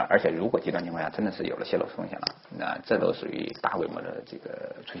啊。而且如果极端情况下真的是有了泄露风险了，那这都属于大规模的这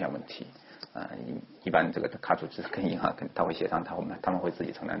个出现问题。一般这个卡组织跟银行他会协商，他们会自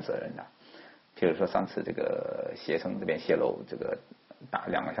己承担责任的。譬如说上次这个携程这边泄露这个大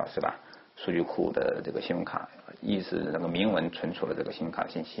2个小时吧，数据库的这个信用卡，一是那个明文存储了这个信用卡的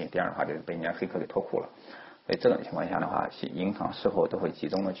信息，第二的话就是被人家黑客给脱库了。所以这种情况下的话，银行事后都会集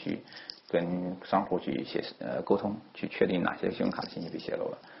中的去跟商户去沟通，去确定哪些信用卡的信息被泄露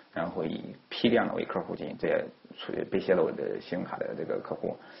了，然后以批量的为客户进行这些被泄露的信用卡的这个客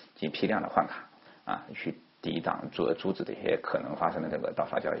户进行批量的换卡啊，去抵挡阻止这些可能发生的这个盗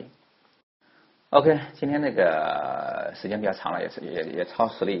刷交易。OK， 今天这个时间比较长了，也超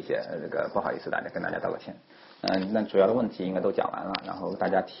时了一些，这个不好意思，跟大家道个歉。那主要的问题应该都讲完了，然后大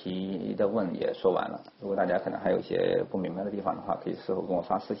家提的问也说完了。如果大家可能还有一些不明白的地方的话，可以事后跟我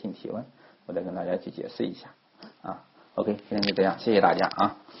发私信提问，我再跟大家去解释一下啊。OK， 今天就这样，谢谢大家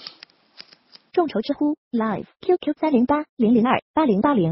啊。众筹知乎 Live QQ 308-002-8080